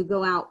 you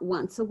go out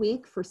once a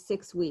week for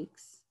 6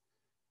 weeks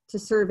to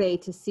survey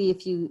to see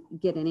if you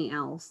get any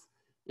owls.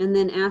 And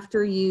then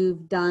after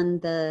you've done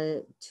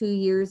the 2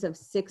 years of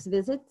 6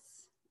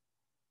 visits,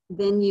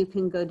 then you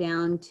can go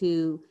down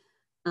to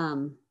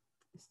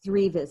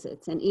 3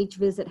 visits, and each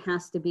visit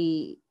has to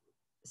be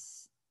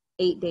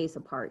 8 days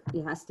apart.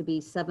 It has to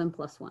be 7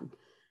 plus 1.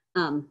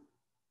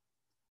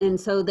 And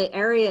so the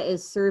area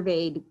is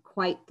surveyed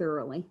quite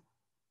thoroughly.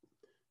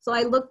 So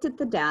I looked at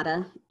the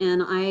data,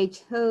 and I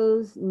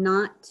chose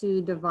not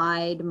to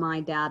divide my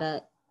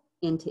data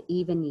into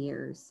even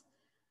years.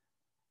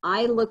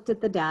 I looked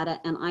at the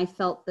data and I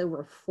felt there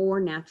were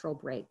 4 natural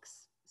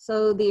breaks.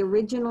 So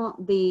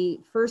the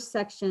first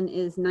section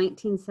is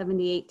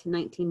 1978 to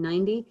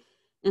 1990.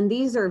 And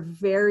these are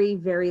very,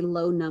 very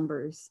low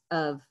numbers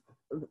of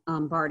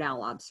barred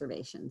owl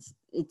observations.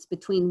 It's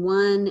between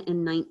 1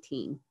 and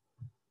 19,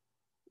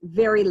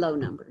 very low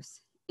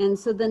numbers. And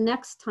so the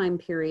next time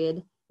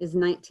period is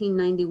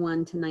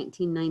 1991 to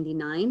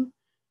 1999.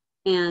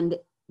 And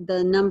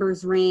the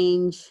numbers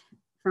range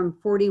from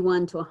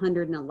 41 to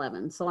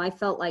 111. So I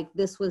felt like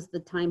this was the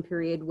time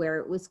period where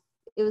it was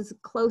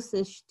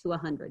close-ish to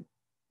 100.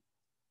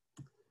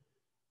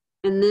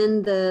 And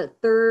then the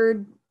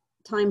third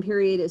time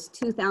period is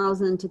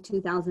 2000 to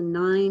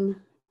 2009.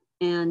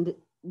 And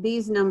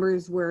these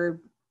numbers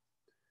were,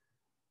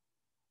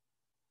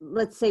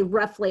 let's say,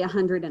 roughly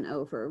 100 and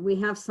over. We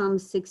have some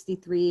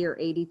 63 or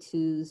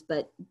 82s,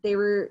 but they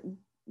were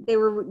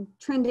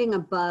trending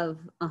above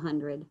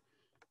 100.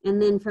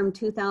 And then from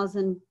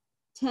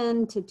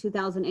 2010 to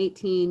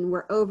 2018,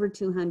 we're over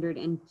 200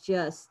 and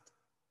just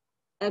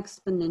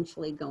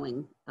exponentially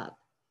going up.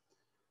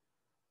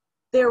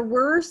 There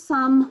were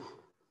some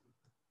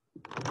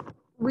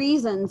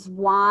reasons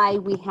why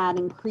we had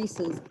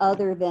increases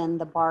other than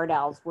the barred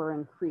owls were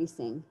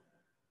increasing.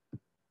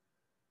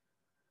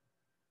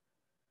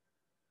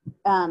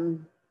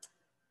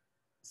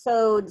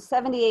 So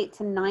 78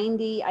 to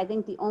 90, I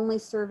think the only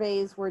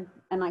surveys were,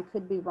 and I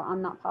could be wrong,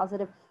 I'm not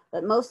positive,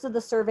 but most of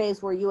the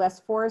surveys were US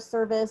Forest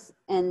Service,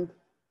 and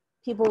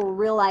people were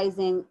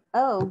realizing,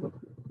 oh,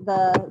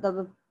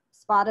 the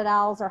spotted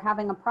owls are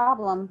having a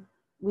problem,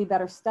 we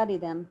better study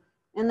them.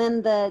 And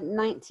then the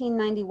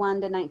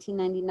 1991 to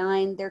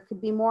 1999, there could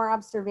be more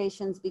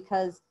observations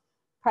because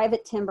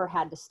private timber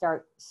had to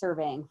start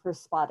surveying for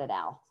spotted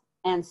owl.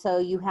 And so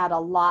you had a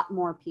lot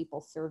more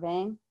people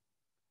surveying.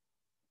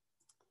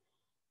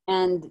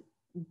 And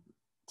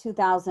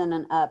 2000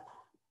 and up,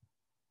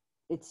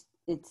 it's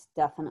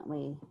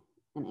definitely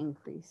an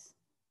increase.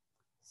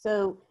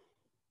 So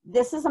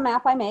this is a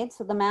map I made.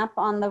 So the map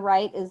on the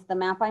right is the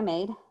map I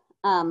made.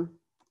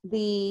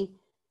 The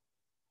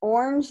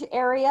orange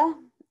area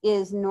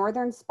is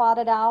northern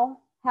spotted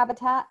owl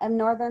habitat and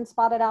northern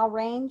spotted owl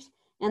range,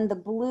 and the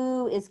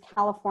blue is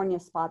California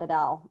spotted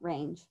owl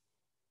range.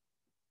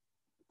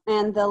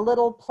 And the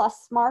little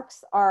plus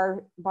marks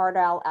are barred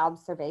owl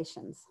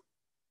observations.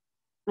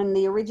 And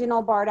the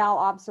original barred owl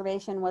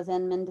observation was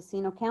in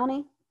Mendocino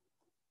County.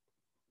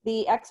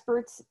 The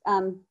experts,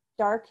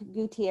 Dark,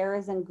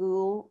 Gutierrez, and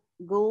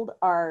Gould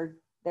are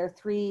their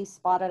three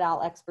spotted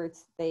owl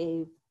experts.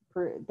 They've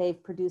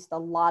produced a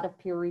lot of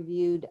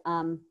peer-reviewed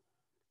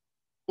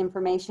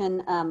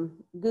information.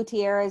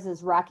 Gutierrez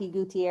is Rocky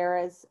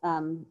Gutierrez.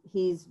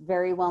 He's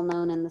very well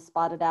known in the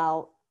spotted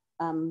owl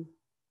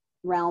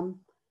realm.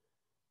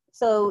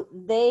 So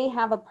they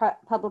have a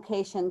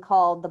publication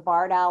called The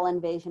Barred Owl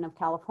Invasion of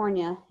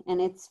California,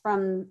 and it's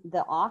from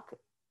the AUK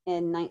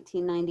in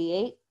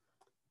 1998.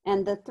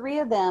 And the three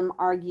of them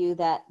argue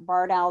that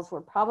barred owls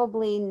were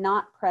probably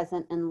not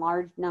present in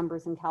large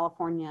numbers in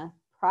California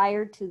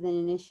prior to the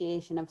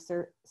initiation of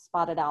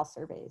spotted owl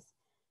surveys.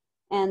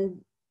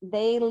 And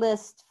they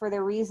list for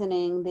their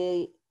reasoning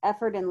the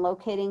effort in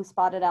locating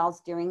spotted owls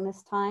during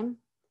this time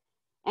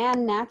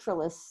and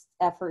naturalist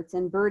efforts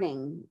in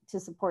birding to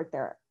support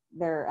their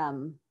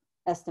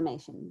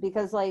estimation.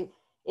 Because like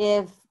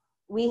if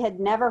we had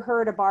never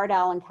heard a barred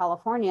owl in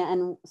California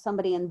and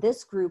somebody in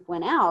this group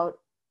went out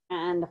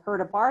and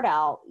heard a barred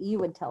owl, you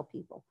would tell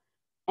people.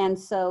 And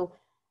so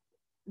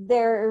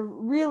they're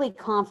really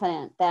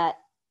confident that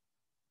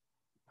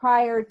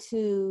prior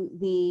to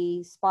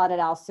the spotted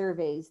owl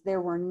surveys,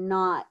 there were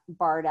not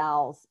barred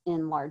owls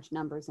in large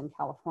numbers in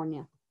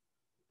California.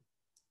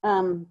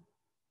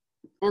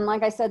 And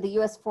like I said, the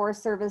US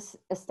Forest Service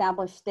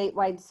established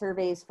statewide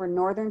surveys for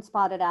northern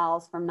spotted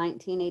owls from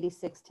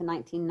 1986 to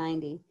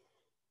 1990.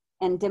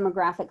 And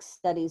demographic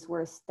studies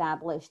were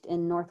established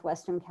in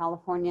Northwestern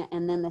California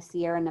and then the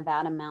Sierra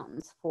Nevada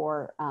mountains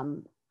for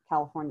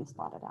California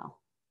spotted owl.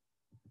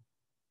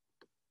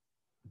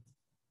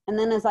 And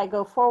then as I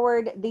go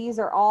forward, these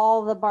are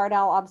all the barred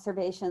owl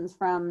observations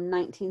from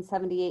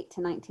 1978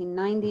 to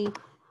 1990.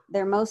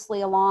 They're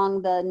mostly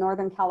along the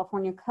Northern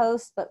California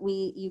coast, but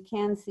you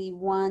can see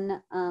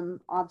one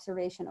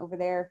observation over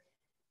there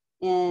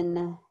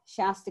in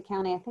Shasta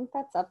County. I think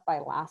that's up by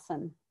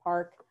Lassen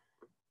Park.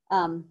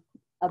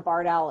 A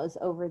barred owl is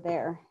over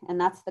there, and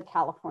that's the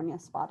California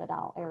spotted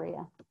owl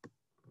area.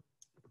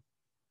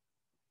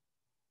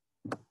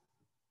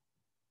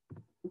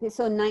 Okay,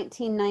 so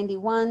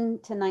 1991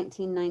 to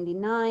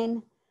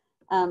 1999,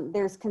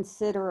 there's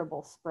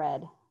considerable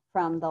spread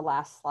from the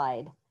last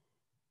slide.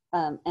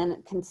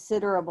 And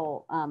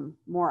considerable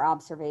more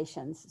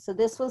observations. So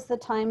this was the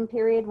time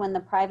period when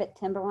the private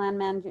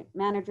timberland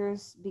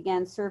managers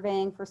began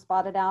surveying for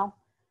spotted owl.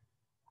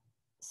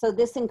 So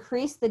this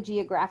increased the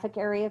geographic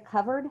area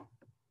covered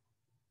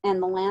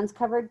and the lands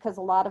covered, because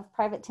a lot of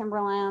private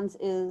timberlands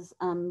is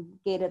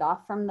gated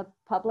off from the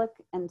public.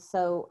 And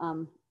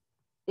so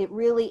it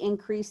really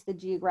increased the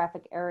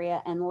geographic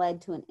area and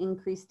led to an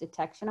increased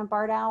detection of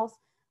barred owls.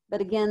 But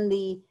again,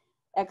 the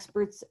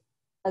experts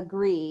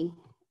agree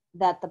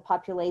that the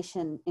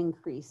population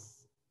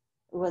increase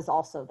was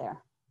also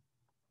there.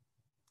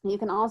 You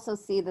can also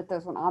see that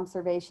there's an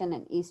observation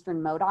in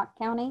eastern Modoc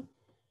County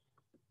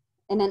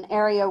in an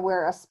area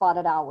where a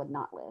spotted owl would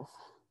not live.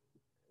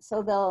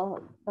 So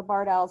the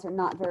barred owls are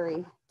not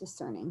very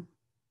discerning.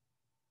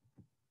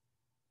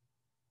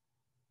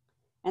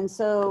 And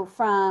so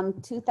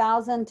from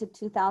 2000 to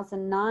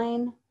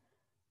 2009,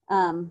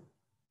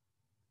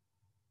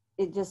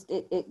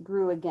 it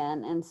grew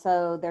again. And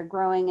so they're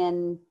growing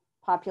in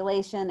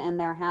population and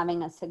they're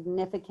having a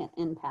significant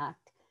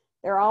impact.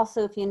 They're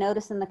also, if you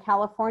notice in the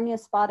California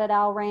spotted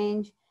owl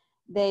range,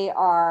 they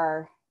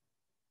are,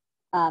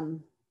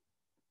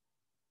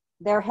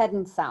 they're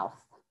heading south.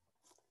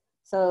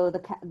 So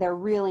they're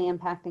really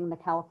impacting the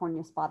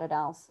California spotted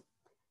owls.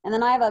 And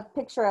then I have a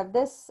picture of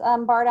this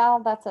barred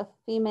owl. That's a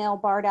female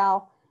barred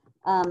owl.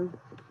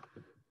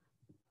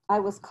 I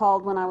was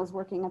called when I was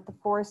working at the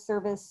Forest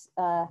Service.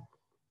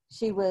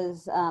 She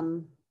was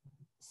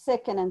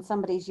sick and in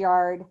somebody's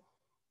yard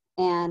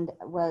and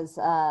was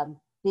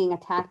being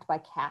attacked by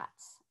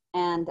cats.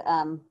 And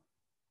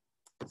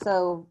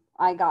so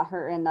I got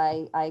her, and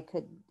I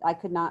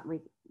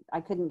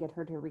couldn't get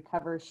her to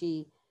recover.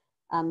 She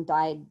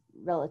died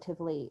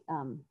relatively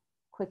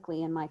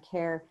quickly in my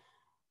care.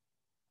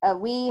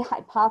 We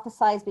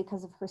hypothesized,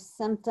 because of her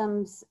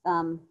symptoms,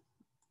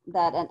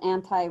 that an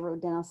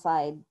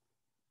anti-rodenticide,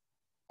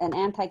 an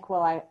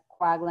anticoagulant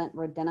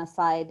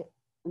rodenticide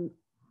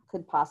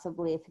could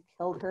possibly have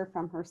killed her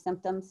from her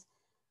symptoms.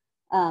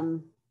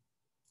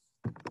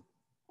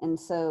 And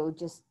so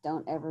just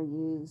don't ever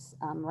use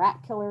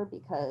rat killer,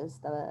 because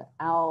the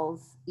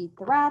owls eat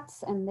the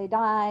rats and they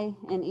die.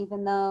 And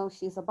even though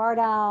she's a barred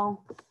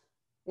owl,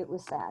 it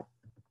was sad.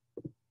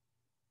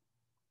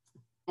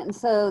 And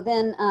so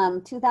then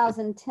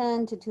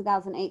 2010 to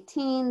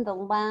 2018, the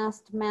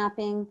last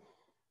mapping,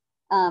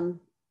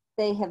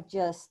 they have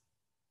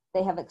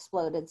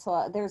exploded.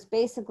 So there's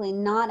basically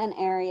not an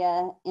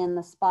area in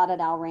the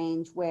spotted owl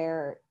range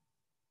where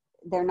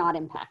they're not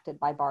impacted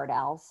by barred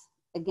owls.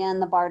 Again,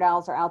 the barred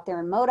owls are out there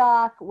in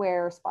Modoc,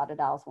 where spotted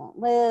owls won't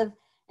live,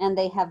 and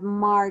they have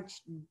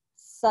marched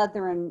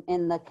southern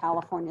in the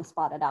California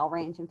spotted owl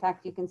range. In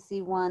fact, you can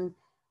see one,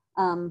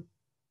 I'm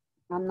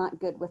not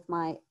good with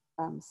my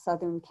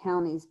southern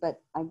counties,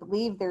 but I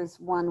believe there's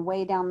one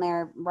way down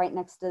there right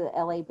next to the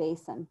LA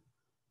basin.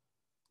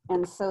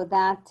 And so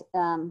that,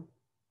 the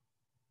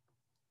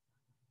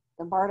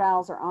barred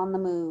owls are on the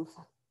move.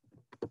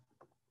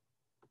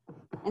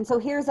 And so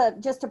here's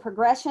just a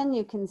progression.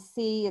 You can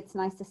see, it's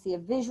nice to see a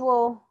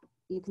visual.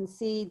 You can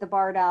see the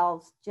barred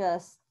owls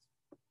just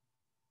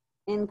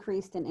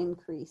increased and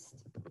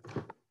increased.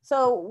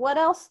 So what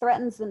else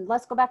threatens, and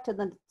let's go back to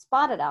the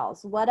spotted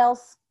owls. What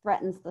else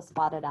threatens the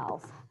spotted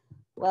owls?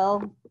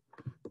 Well,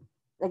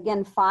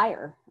 again,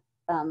 fire.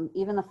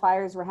 Even the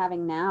fires we're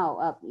having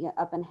now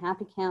up in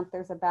Happy Camp,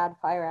 there's a bad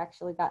fire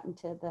actually got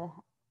into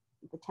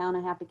the town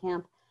of Happy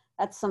Camp.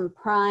 That's some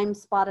prime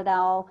spotted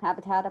owl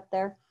habitat up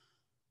there.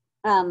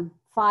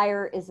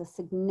 Fire is a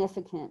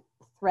significant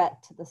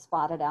threat to the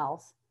spotted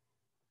owls.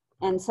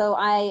 And so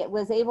I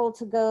was able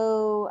to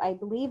go, I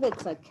believe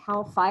it's a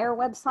CAL FIRE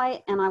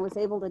website, and I was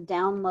able to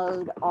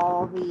download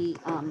all the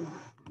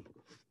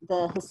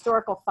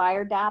historical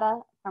fire data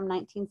from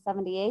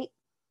 1978.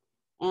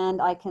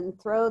 And I can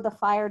throw the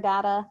fire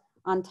data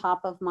on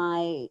top of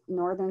my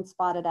northern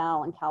spotted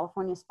owl and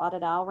California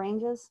spotted owl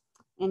ranges.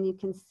 And you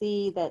can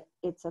see that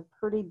it's a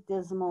pretty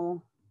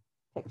dismal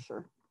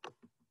picture.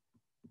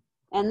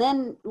 And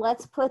then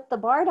let's put the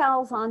barred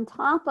owls on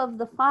top of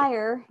the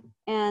fire.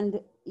 And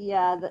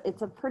yeah,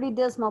 it's a pretty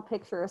dismal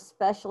picture,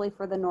 especially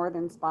for the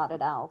northern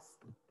spotted owls.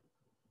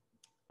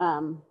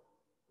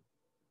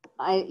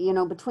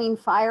 Between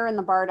fire and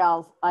the barred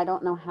owls, I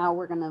don't know how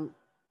we're going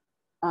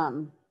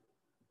to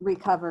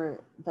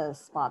recover the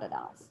spotted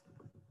owls,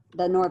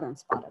 the northern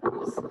spotted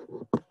owls.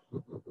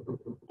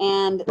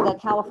 And the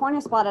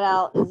California spotted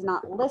owl is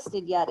not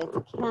listed yet. It's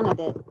a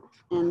candidate.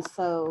 And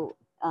so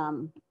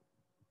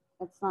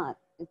it's not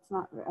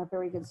a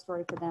very good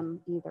story for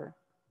them either.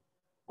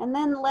 And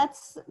then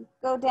let's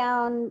go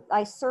down.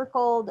 I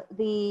circled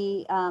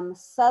the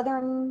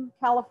Southern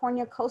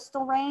California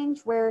coastal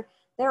range, where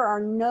there are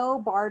no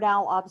barred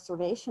owl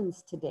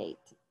observations to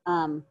date.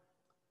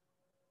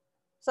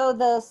 So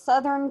the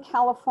Southern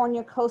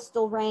California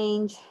coastal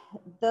range,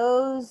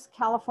 those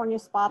California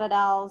spotted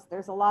owls,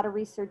 there's a lot of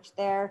research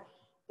there.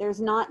 There's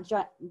not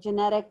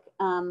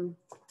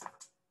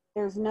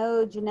there's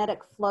no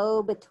genetic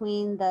flow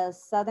between the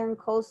Southern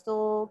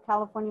coastal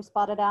California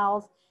spotted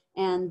owls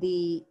and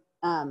the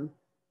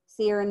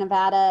Sierra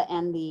Nevada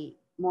and the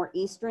more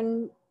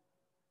eastern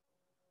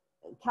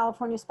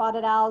California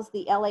spotted owls.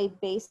 The LA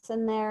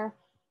basin there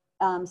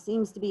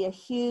seems to be a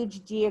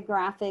huge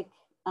geographic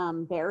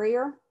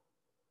barrier,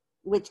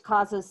 which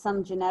causes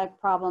some genetic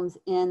problems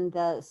in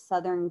the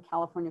Southern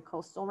California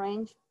coastal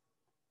range.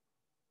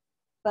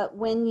 But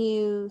when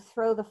you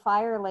throw the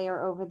fire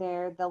layer over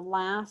there, the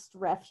last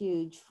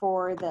refuge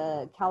for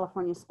the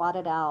California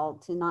spotted owl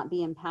to not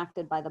be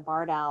impacted by the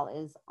barred owl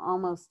is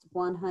almost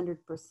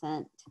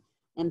 100%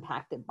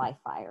 impacted by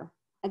fire.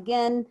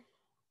 Again,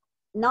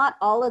 not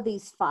all of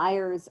these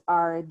fires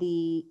are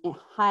the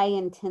high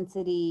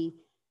intensity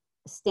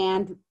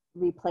stand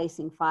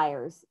replacing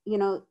fires.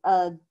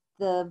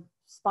 The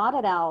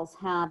spotted owls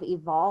have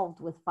evolved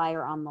with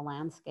fire on the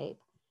landscape.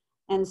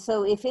 And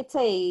so if it's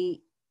a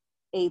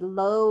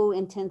low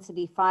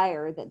intensity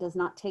fire that does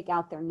not take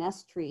out their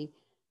nest tree,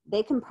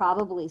 they can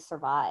probably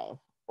survive.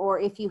 Or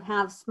if you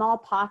have small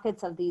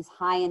pockets of these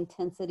high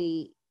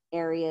intensity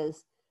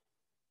areas,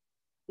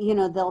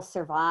 they'll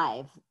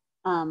survive.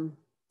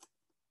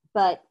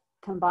 But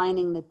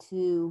combining the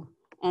two,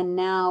 and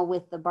now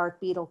with the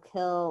bark beetle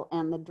kill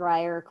and the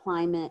drier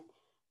climate,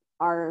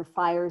 our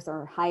fires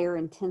are higher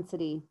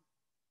intensity.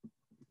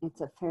 It's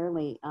a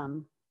fairly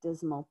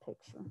dismal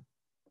picture.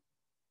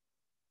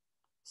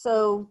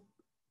 So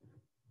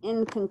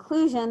in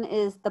conclusion,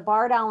 is the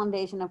barred owl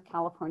invasion of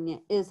California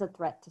is a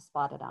threat to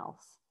spotted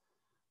owls.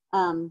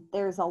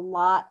 There's a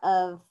lot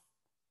of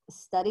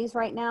studies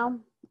right now.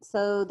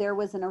 So there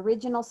was an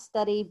original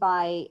study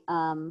by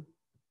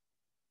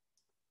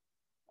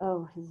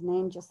oh, his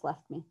name just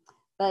left me,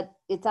 but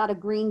it's out of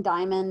Green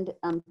Diamond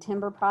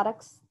Timber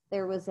Products.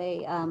 There was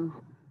a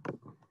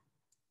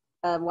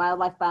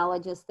wildlife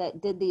biologist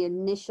that did the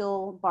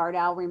initial barred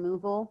owl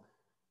removal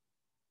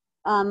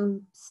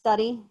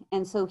study.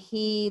 And so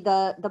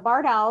the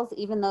barred owls,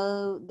 even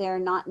though they're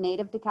not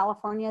native to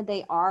California,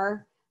 they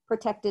are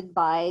protected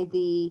by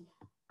the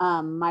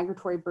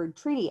Migratory Bird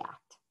Treaty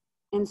Act.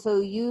 And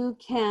so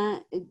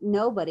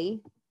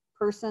nobody,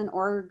 person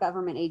or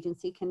government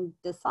agency, can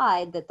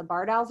decide that the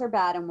barred owls are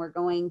bad and we're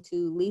going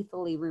to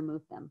lethally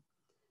remove them.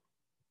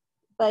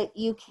 But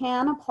you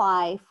can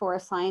apply for a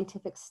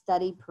scientific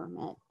study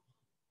permit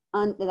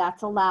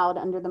that's allowed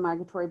under the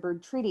Migratory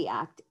Bird Treaty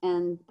Act.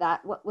 And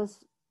that's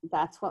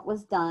what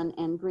was done.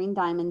 And Green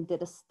Diamond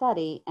did a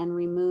study and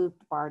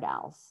removed barred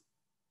owls.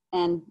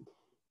 And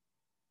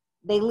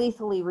they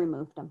lethally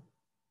removed them.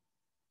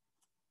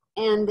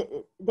 And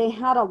they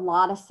had a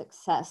lot of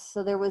success.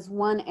 So there was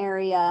one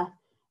area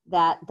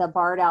that the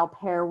barred owl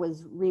pair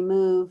was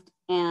removed,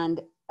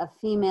 and a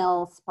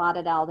female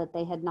spotted owl that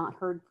they had not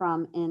heard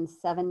from in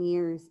 7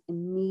 years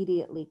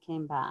immediately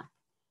came back.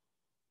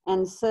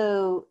 And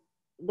so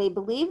they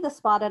believe the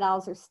spotted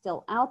owls are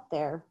still out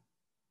there.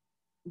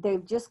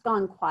 They've just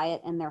gone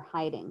quiet and they're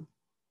hiding.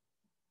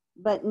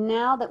 But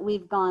now that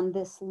we've gone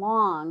this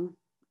long,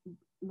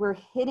 we're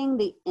hitting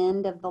the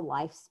end of the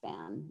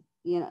lifespan.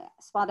 You know,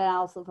 spotted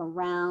owls live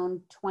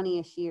around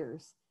 20-ish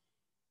years.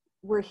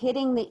 We're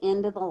hitting the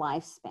end of the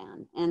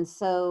lifespan. And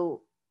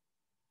so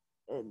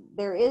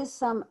there is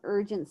some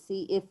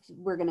urgency if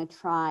we're going to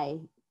try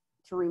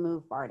to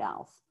remove barred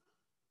owls.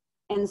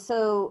 And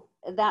so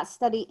that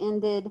study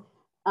ended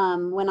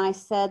when I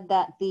said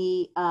that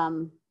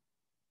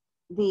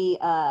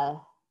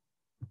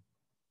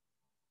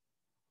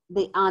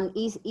on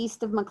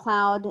east of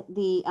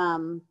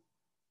McLeod,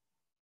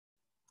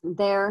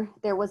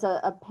 there was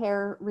a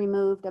pair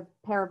removed, a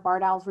pair of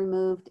barred owls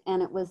removed,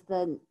 and it was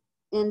the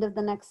end of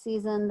the next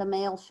season. The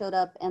male showed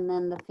up, and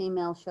then the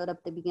female showed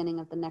up the beginning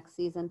of the next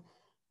season.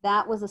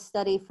 That was a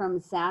study from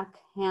Zach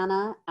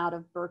Hanna out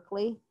of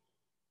Berkeley.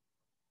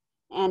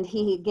 And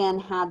he again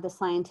had the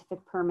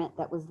scientific permit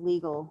that was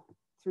legal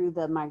through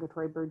the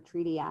Migratory Bird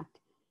Treaty Act.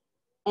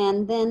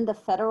 And then the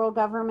federal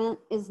government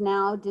is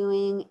now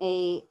doing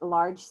a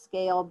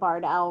large-scale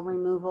barred owl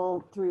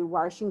removal through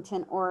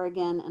Washington,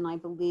 Oregon, and I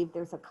believe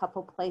there's a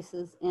couple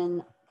places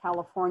in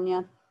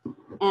California.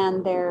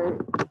 And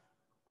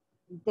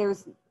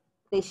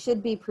they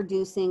should be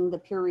producing the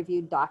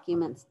peer-reviewed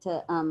documents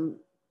to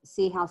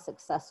see how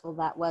successful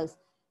that was.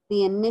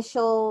 The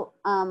initial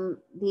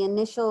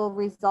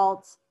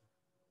results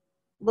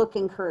look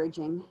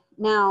encouraging.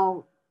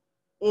 Now,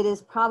 it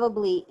is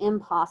probably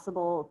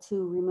impossible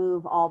to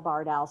remove all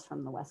barred owls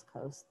from the West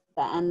Coast,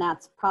 and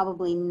that's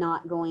probably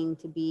not going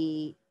to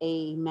be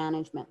a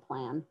management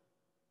plan.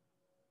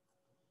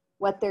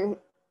 What they're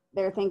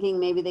thinking,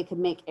 maybe they could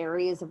make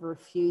areas of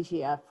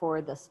refugia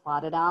for the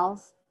spotted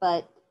owls,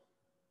 but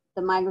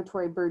the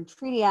Migratory Bird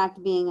Treaty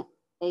Act being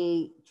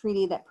a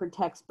treaty that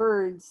protects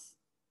birds,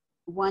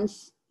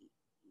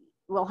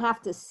 we'll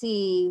have to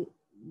see.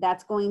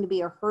 That's going to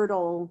be a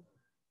hurdle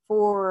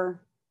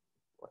for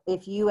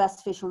if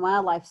U.S. Fish and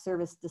Wildlife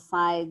Service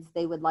decides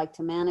they would like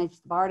to manage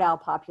the barred owl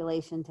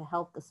population to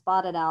help the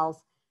spotted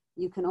owls.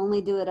 You can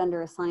only do it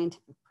under a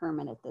scientific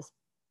permit at this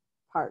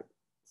part.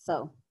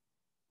 So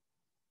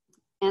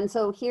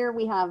here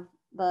we have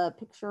the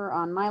picture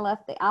on my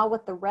left, the owl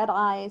with the red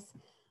eyes.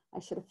 I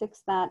should have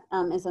fixed that,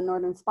 is a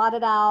northern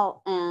spotted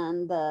owl,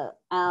 and the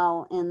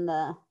owl in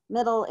the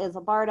middle is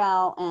a barred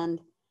owl, and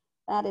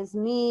that is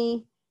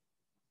me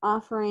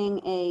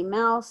offering a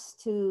mouse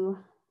to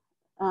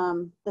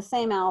the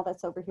same owl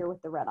that's over here with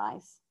the red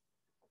eyes.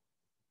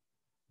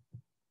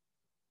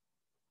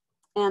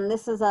 And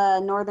this is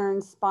a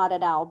northern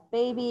spotted owl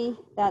baby.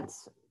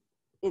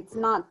 It's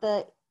not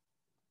the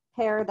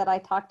pair that I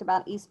talked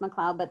about, East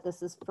McLeod, but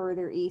this is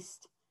further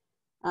east.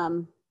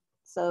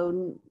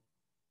 So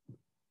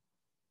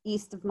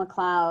east of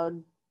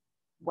McLeod,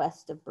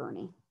 west of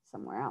Bernie,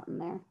 somewhere out in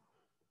there.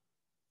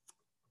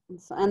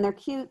 And they're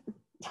cute.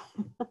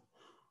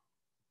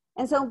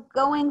 And so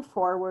going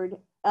forward,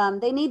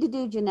 they need to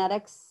do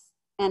genetics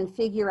and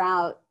figure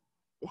out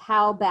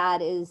how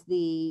bad is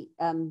the,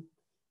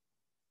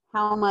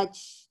 how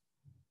much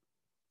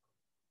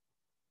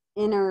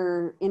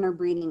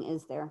interbreeding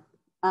is there.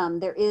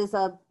 There is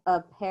a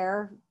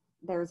pair,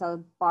 there's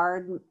a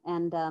barred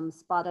and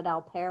spotted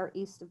owl pair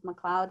east of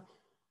McLeod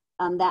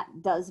that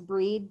does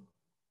breed.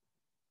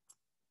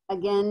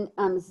 Again,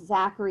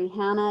 Zachary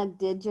Hanna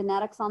did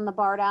genetics on the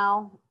barred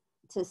owl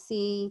to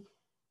see,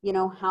 you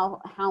know,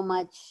 how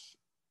much,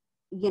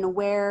 you know,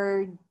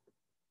 where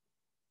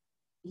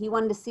he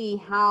wanted to see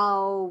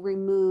how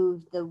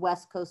removed the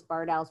West Coast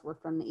barred owls were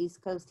from the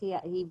East Coast. He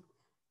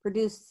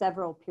produced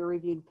several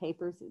peer-reviewed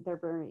papers. They're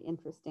very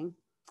interesting.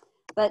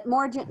 But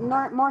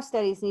more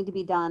studies need to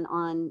be done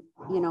on,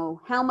 you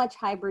know, how much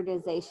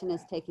hybridization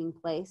is taking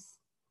place.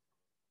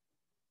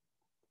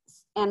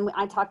 And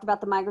I talked about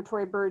the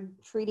Migratory Bird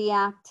Treaty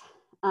Act.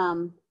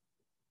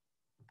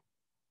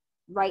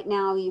 right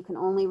now you can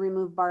only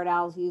remove barred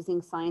owls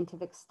using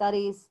scientific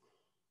studies.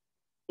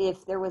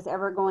 If there was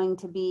ever going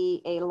to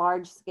be a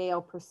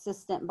large-scale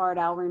persistent barred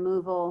owl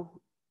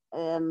removal,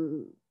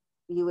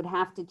 you would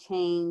have to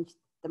change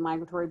the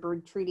Migratory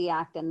Bird Treaty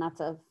Act, and that's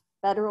a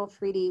federal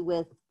treaty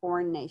with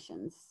foreign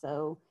nations.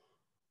 So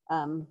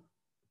do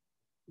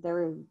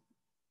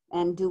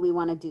we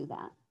want to do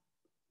that?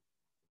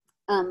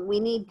 We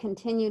need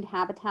continued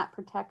habitat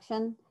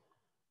protection.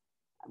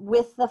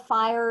 With the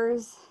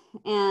fires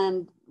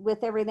and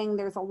with everything,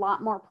 there's a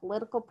lot more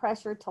political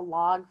pressure to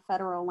log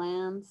federal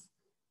lands.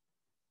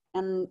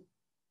 And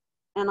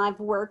I've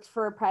worked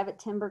for a private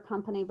timber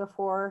company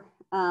before.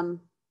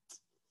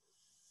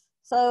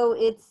 So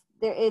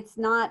there's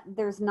not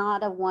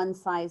a one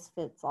size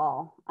fits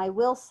all. I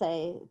will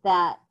say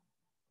that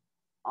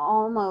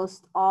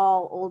almost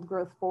all old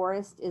growth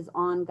forest is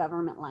on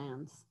government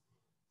lands.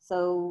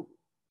 So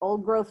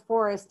old growth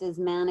forest is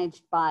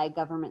managed by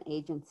government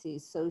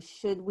agencies. So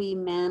should we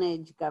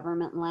manage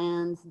government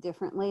lands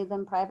differently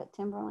than private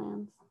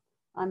timberlands?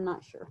 I'm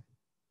not sure.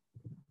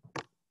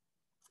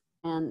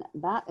 And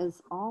that is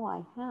all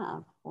I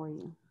have for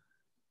you.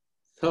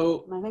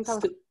 So I think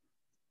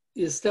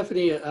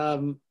Stephanie,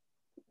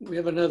 we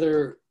have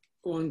another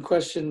one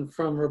question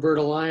from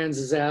Roberta Lyons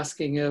is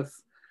asking if,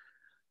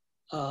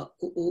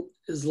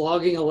 is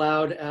logging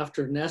allowed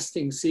after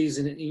nesting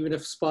season, even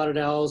if spotted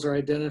owls are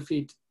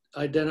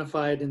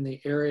identified in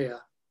the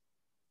area?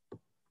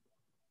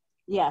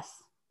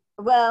 Yes.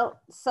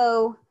 Well,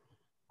 so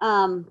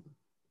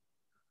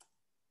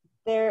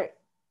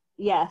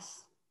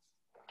yes.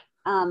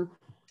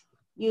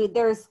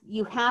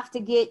 You have to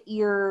get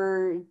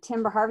your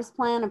timber harvest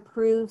plan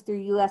approved through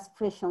U.S.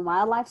 Fish and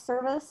Wildlife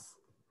Service.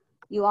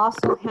 You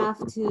also have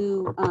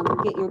to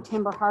get your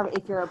timber harvest.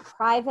 If you're a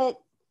private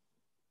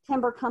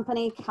timber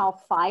company,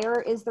 CAL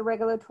FIRE is the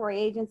regulatory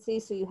agency.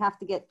 So you have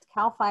to get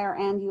CAL FIRE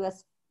and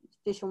U.S.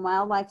 Fish and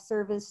Wildlife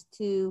Service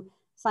to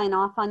sign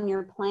off on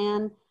your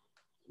plan.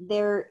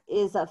 There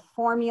is a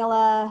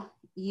formula.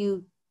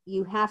 You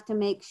have to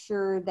make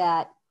sure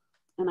that,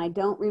 and I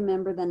don't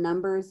remember the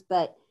numbers,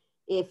 but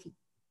if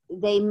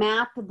they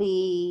map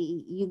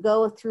you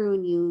go through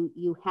and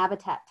you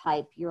habitat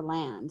type your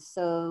land.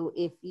 So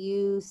if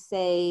you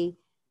say,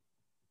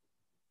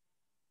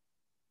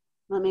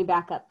 let me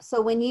back up. So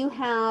when you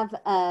have,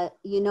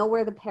 you know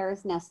where the pair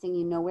is nesting,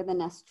 you know where the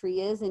nest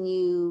tree is, and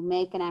you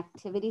make an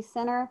activity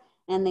center,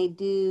 and they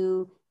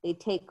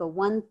take a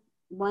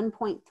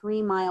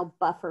 1.3 mile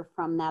buffer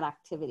from that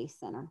activity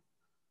center.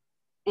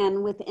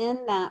 And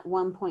within that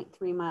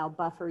 1.3 mile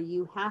buffer,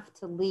 you have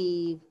to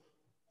leave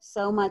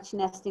so much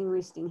nesting,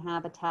 roosting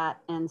habitat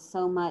and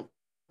so much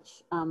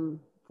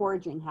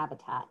foraging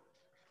habitat.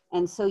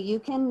 And so you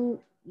can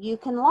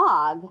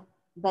log,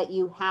 but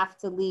you have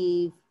to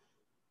leave,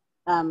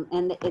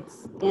 and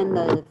it's in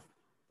the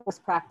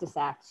Forest Practice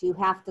Act, you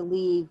have to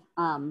leave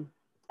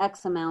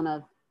X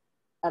amount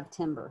of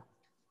timber.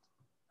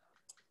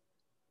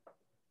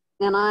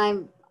 And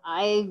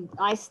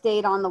I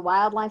stayed on the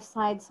wildlife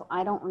side, so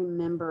I don't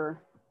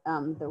remember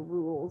the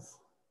rules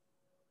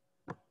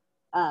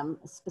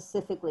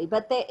specifically,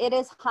 but it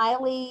is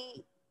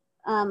highly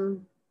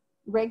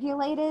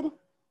regulated.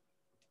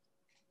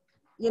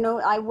 You know,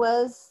 I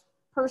was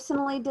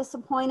personally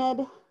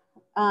disappointed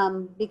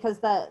because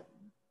the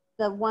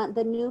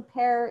new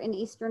pair in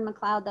Eastern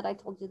McLeod that I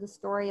told you the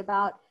story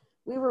about,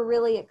 we were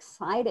really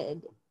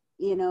excited.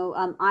 You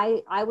know,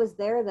 I was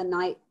there the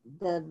night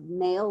the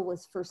male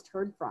was first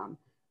heard from.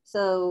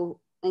 So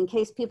in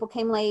case people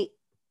came late,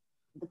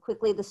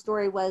 quickly the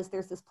story was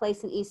there's this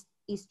place in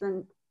east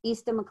of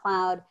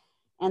McLeod,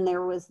 and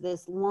there was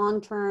this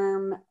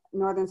long-term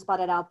northern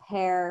spotted owl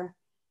pair.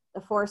 The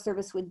Forest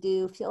Service would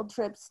do field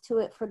trips to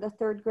it for the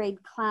 3rd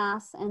grade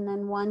class, and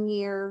then one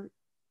year,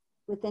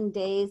 within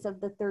days of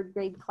the 3rd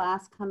grade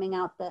class coming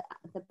out, the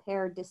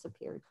pair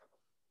disappeared.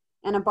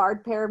 And a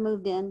barred pair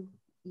moved in.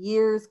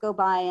 Years go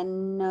by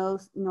and no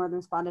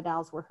northern spotted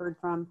owls were heard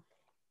from.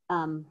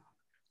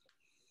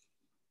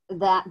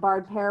 That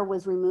barred pair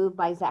was removed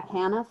by Zach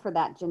Hanna for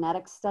that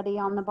genetic study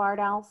on the barred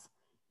owls.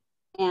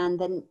 And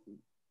then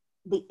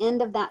the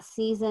end of that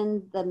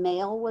season, the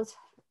male was,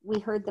 we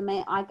heard the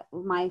male,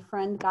 my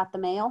friend got the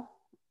male.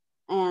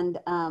 And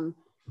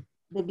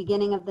the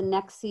beginning of the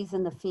next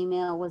season, the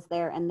female was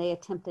there and they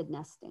attempted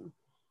nesting.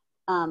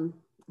 And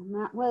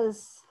that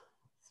was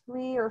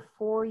 3 or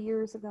 4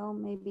 years ago,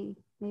 maybe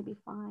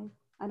 5,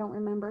 I don't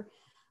remember.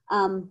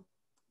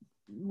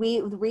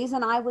 The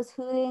reason I was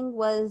hooting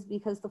was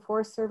because the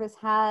Forest Service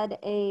had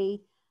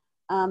a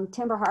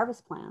timber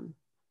harvest plan,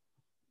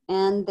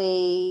 and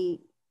they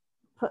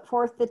put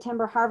forth the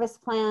timber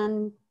harvest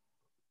plan.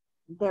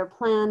 Their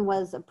plan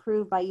was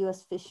approved by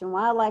U.S. Fish and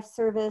Wildlife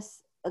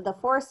Service. The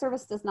Forest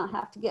Service does not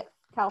have to get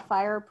CAL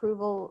FIRE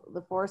approval.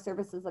 The Forest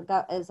Service is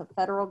a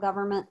federal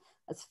government.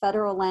 It's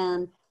federal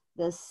land.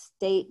 The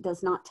state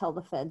does not tell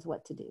the feds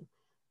what to do.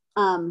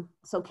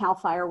 So CAL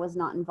FIRE was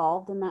not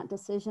involved in that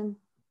decision.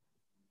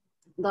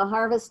 The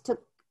harvest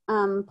took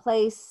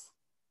place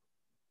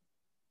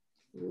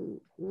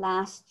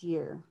last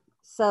year.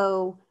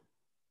 So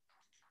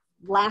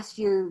last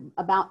year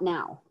about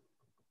now.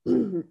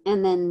 And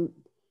then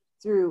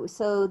through,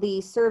 so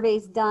the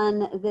survey's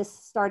done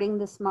starting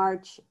this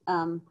March.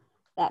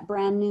 That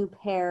brand new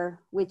pair,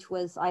 which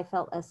was, I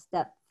felt, a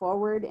step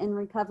forward in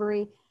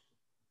recovery,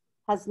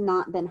 has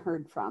not been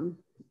heard from.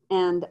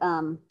 And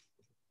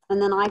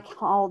then I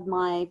called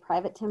my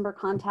private timber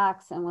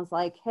contacts and was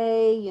like,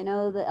 hey, you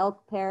know, the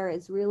elk pair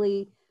is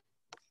really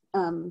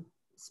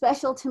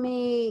special to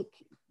me.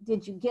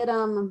 Did you get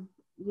them?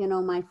 You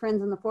know, my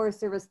friends in the Forest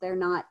Service, they're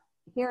not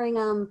hearing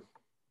them.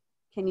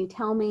 Can you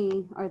tell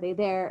me, are they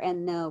there?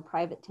 And no,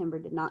 private timber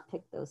did not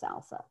pick those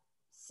owls up.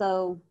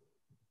 So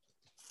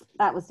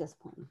that was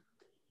disappointing.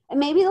 And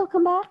maybe they'll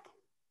come back.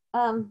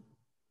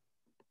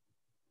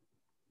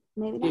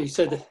 Maybe not.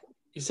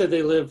 You said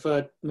they live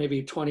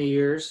maybe 20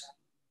 years.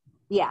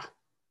 Yeah.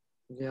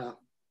 Yeah.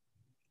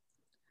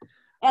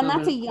 And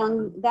that's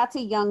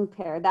a young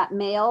pair. That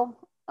male,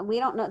 we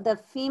don't know. The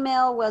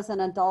female was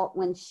an adult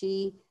when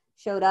she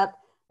showed up,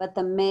 but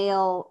the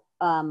male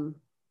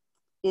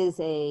was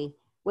a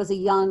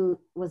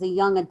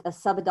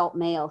subadult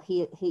male.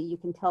 He you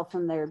can tell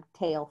from their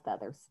tail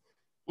feathers,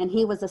 and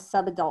he was a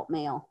subadult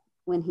male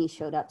when he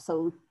showed up.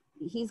 So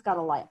he's got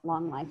a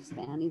long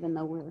lifespan, even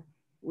though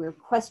we're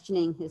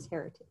questioning his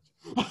heritage.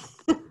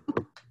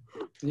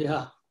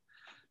 Yeah.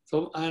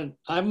 So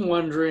I'm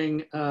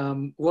wondering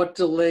what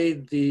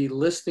delayed the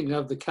listing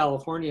of the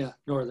California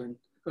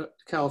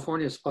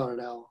spotted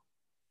owl?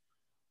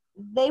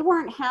 They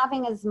weren't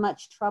having as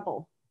much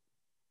trouble,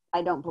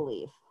 I don't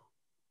believe.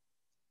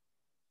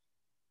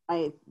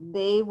 I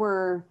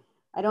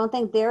don't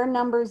think their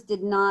numbers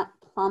did not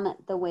plummet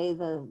the way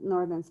the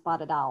northern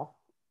spotted owl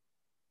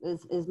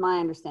is my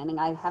understanding.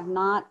 I've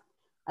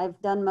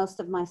done most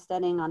of my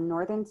studying on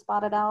northern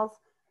spotted owls,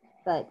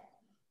 but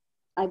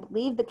I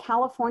believe the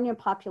California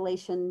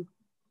population,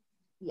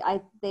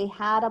 they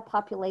had a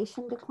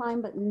population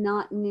decline, but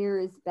not near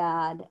as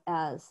bad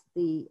as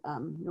the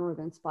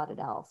northern spotted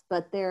owls.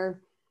 But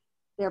their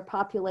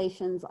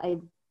populations, I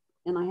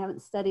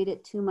haven't studied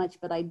it too much,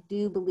 but I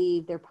do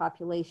believe their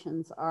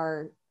populations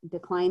are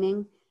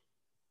declining,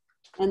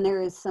 and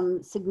there is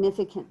some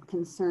significant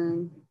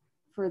concern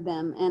for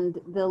them. And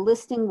the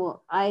listing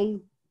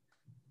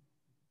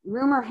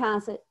rumor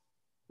has it,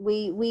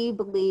 we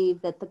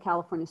believe that the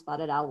California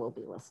spotted owl will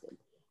be listed.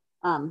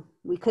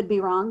 We could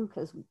be wrong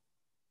because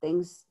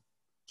things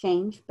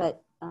change,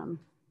 but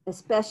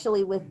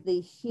especially with the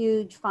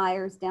huge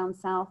fires down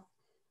south,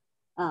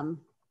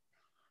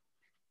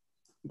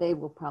 they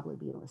will probably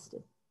be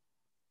listed.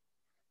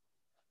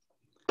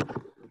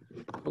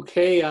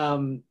 Okay,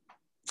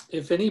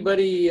 if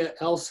anybody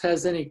else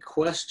has any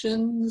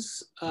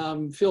questions,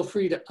 feel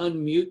free to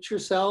unmute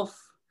yourself.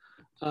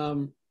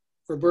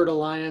 Roberta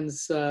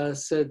Lyons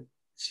said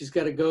she's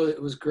got to go.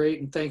 It was great,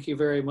 and thank you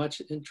very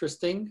much.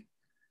 Interesting.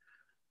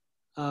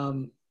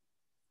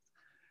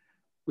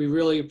 We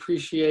really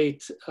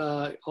appreciate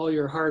all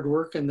your hard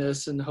work in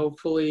this, and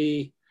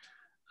hopefully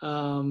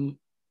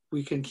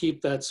we can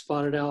keep that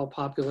spotted owl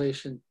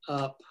population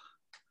up.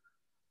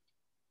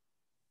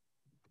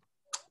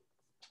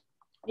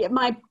 Yeah,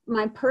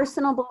 my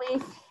personal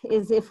belief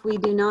is if we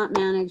do not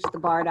manage the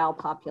barred owl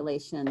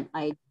population,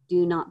 I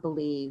do not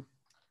believe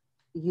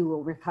you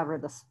will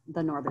recover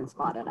the northern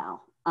spotted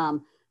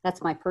owl.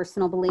 That's my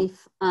personal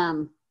belief.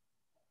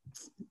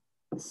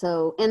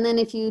 So, and then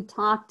if you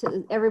talk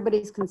to,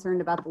 everybody's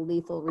concerned about the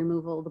lethal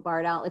removal of the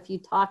barred owl. If you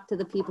talk to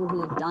the people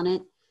who have done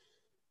it,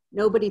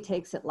 nobody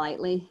takes it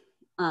lightly.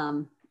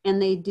 And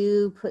they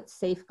do put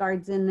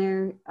safeguards in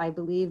there. I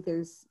believe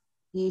there's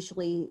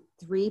usually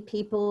 3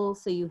 people.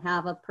 So you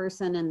have a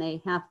person and I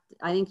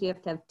think you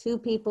have to have 2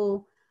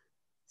 people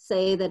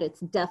say that it's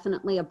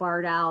definitely a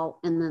barred owl.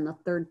 And then the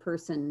 3rd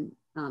person,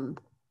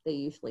 they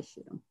usually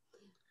shoot them.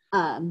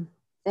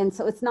 And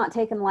so it's not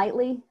taken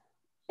lightly,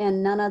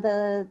 and none of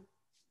the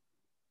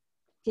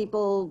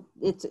people,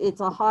 it's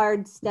a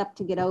hard step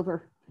to get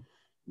over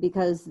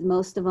because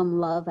most of them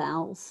love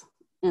owls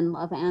and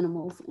love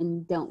animals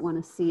and don't want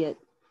to see it.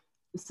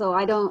 So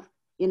I don't,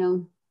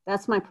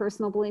 that's my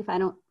personal belief.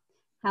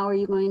 How are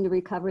you going to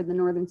recover the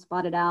northern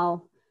spotted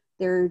owl?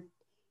 They're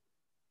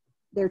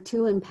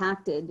too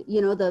impacted.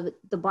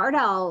 The barred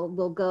owl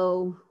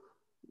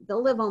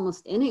they'll live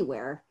almost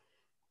anywhere.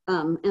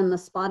 And the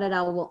spotted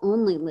owl will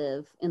only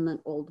live in the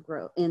old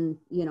growth,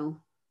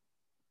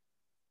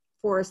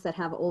 forests that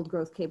have old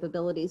growth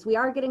capabilities. We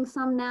are getting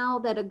some now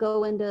that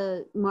go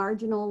into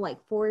marginal, like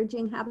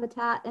foraging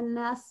habitat and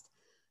nest.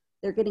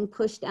 They're getting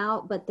pushed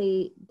out, but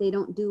they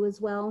don't do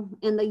as well.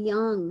 And the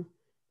young,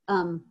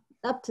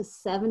 up to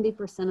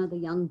 70% of the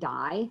young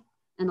die.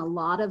 And a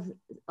lot of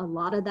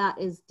that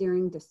is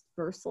during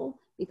dispersal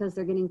because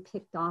they're getting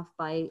picked off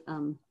by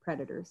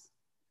predators.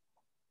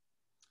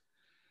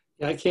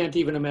 I can't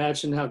even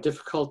imagine how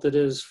difficult it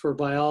is for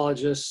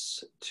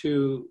biologists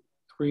to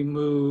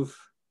remove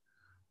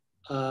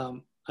a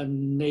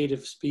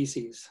native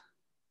species.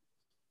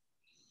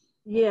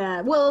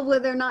 Yeah, well,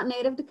 they're not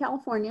native to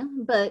California,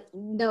 but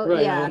no,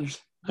 right, yeah.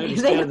 I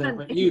understand that,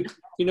 but you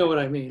know what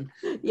I mean.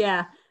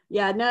 Yeah,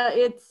 Yeah, no,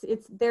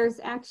 there's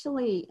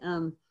actually,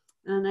 and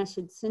I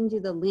should send you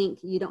the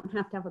link. You don't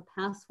have to have a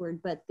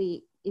password, but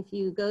if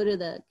you go to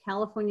the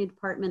California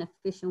Department of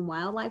Fish and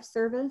Wildlife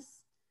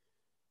Service,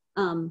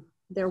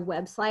 their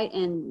website,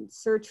 and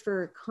search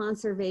for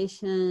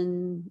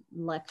conservation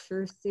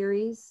lecture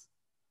series.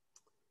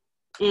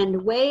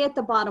 And way at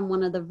the bottom,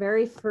 one of the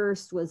very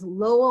first was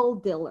Lowell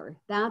Diller.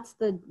 That's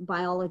the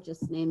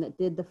biologist's name that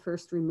did the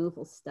first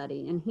removal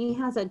study. And he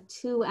has a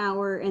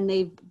 2-hour, and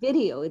they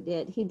videoed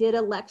it. He did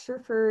a lecture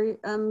for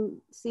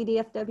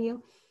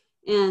CDFW,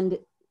 and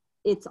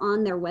it's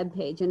on their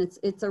webpage. And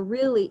it's a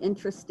really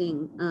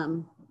interesting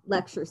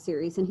lecture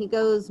series. And he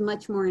goes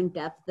much more in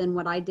depth than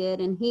what I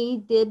did. And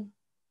he did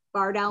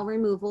barred owl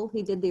removal.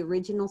 He did the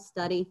original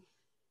study,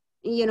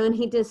 you know, and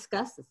he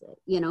discusses it,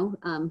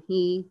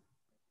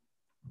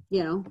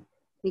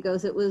 he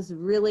goes, it was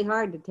really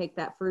hard to take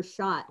that first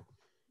shot,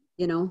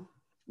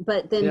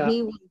 but then Yeah.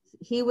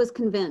 he was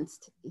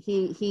convinced.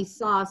 He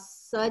saw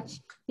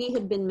he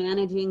had been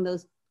managing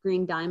those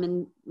green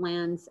diamond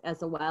lands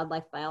as a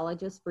wildlife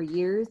biologist for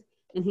years,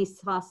 and he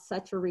saw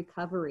such a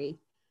recovery.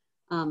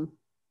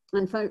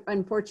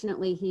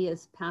 Unfortunately, he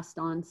has passed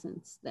on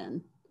since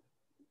then.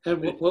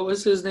 And what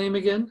was his name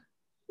again?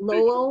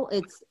 Lowell,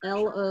 it's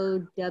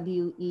Lowell,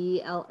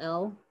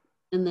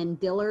 and then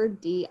Diller,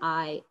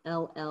 Diller.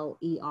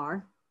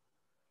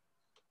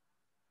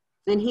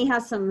 And he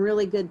has some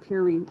really good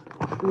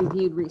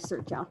peer-reviewed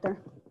research out there.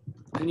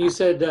 And you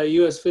said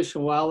U.S. Fish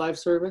and Wildlife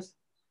Service?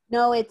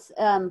 No, it's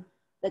the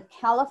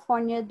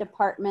California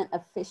Department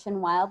of Fish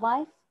and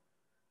Wildlife.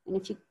 And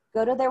if you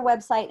go to their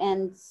website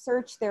and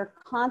search their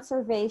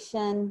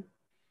conservation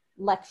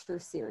lecture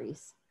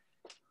series.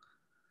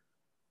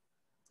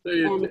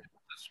 It's a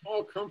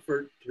small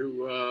comfort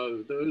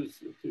to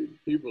those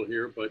people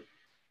here, but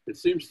it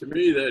seems to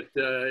me that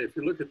if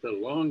you look at the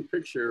long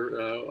picture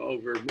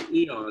over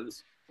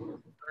eons,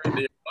 during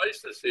the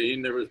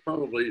Pleistocene, there was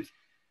probably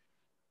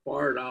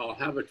barred owl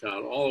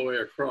habitat all the way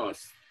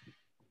across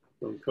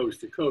from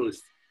coast to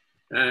coast.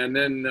 And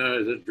then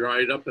as it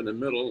dried up in the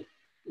middle,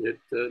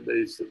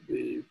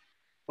 the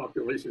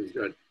populations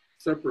got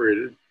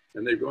separated,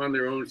 and they've gone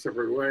their own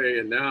separate way,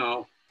 and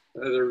now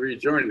they're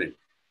rejoining.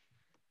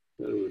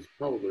 It was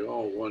probably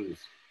all one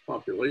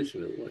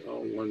population,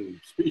 all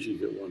one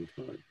species at one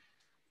time.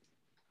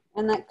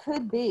 And that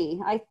could be.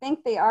 I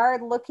think they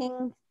have looked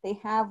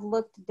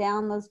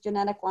down those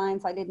genetic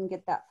lines. I didn't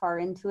get that far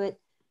into it.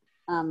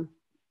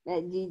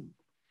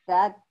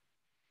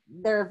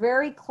 They're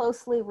very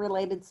closely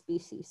related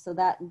species, so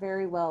that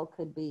very well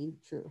could be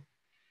true.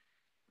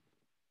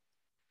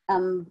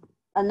 And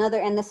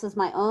this is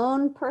my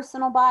own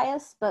personal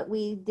bias, but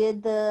we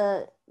did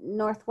the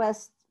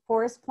Northwest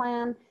Forest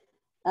Plan.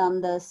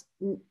 The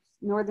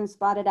northern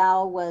spotted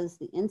owl was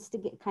the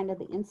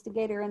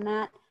instigator in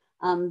that.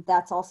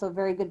 That's also a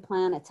very good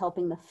plan. It's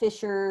helping the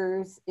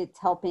fishers. It's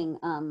helping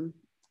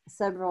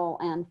several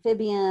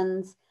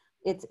amphibians.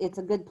 It's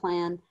a good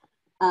plan.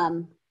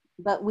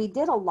 But we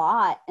did a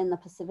lot in the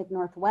Pacific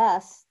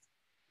Northwest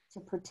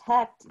to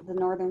protect the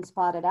northern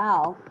spotted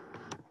owl.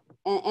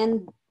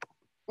 And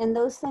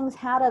those things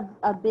had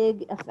a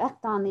big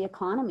effect on the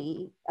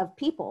economy of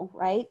people,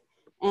 right?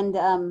 And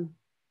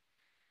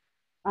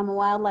I'm a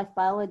wildlife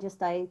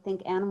biologist. I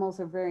think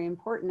animals are very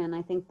important, and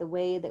I think the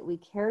way that we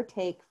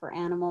caretake for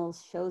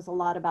animals shows a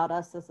lot about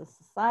us as a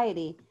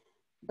society.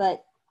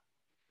 But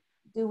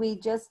do we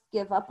just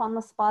give up on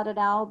the spotted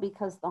owl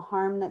because the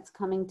harm that's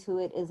coming to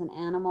it is an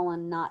animal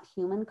and not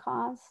human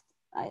caused?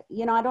 I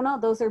don't know.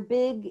 Those are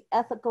big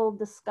ethical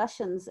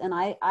discussions, and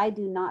I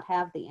do not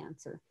have the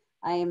answer.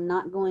 I am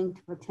not going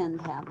to pretend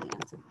to have the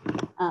answer.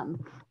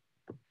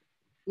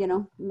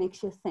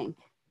 Makes you think.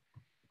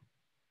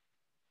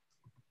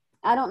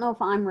 I don't know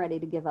if I'm ready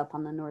to give up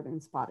on the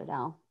northern spotted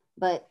owl,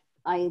 but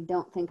I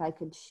don't think I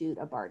could shoot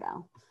a barred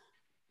owl.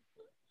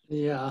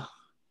 Yeah,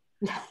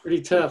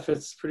 pretty tough.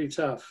 It's pretty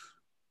tough.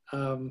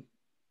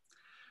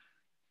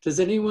 Does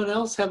anyone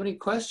else have any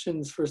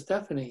questions for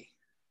Stephanie?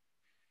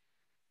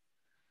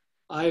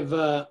 I've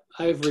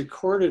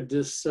recorded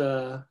this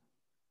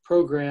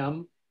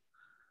program,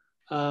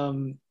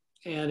 and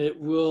it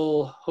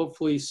will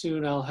hopefully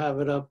soon. I'll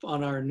have it up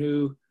on our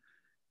new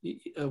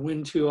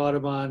Wintu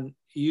Audubon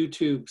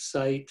YouTube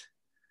site,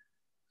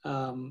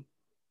 and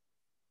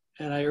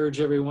I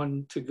urge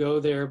everyone to go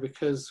there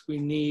because we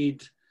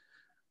need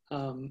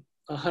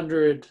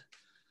 100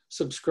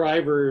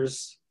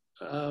 subscribers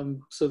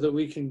so that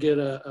we can get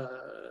a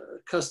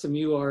custom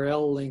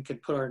URL link and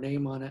put our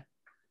name on it.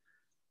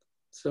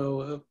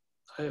 So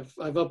I've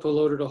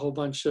uploaded a whole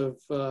bunch of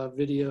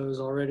videos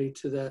already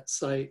to that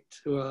site,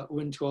 to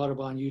Wintu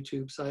Audubon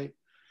YouTube site.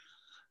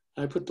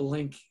 I put the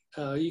link.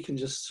 You can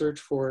just search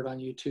for it on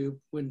YouTube,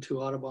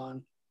 Wintu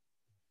Audubon.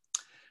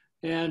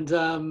 And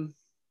a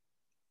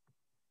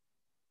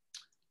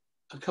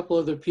couple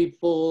other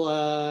people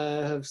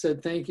have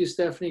said, thank you,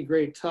 Stephanie.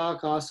 Great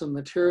talk, awesome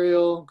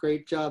material.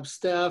 Great job,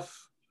 Steph.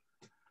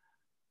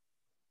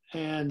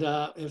 And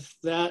if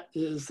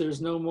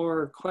there's no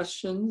more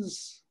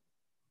questions,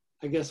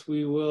 I guess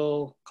we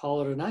will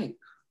call it a night.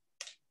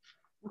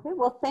 Okay,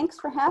 well, thanks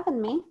for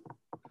having me.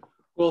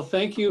 Well,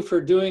 thank you for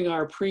doing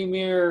our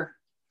premiere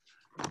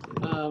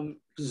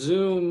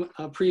Zoom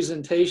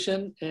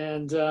presentation,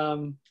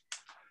 and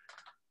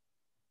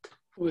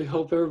we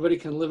hope everybody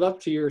can live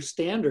up to your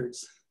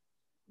standards.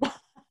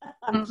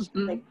 I'm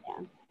sure they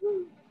can.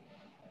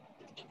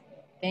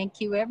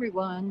 Thank you,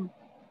 everyone.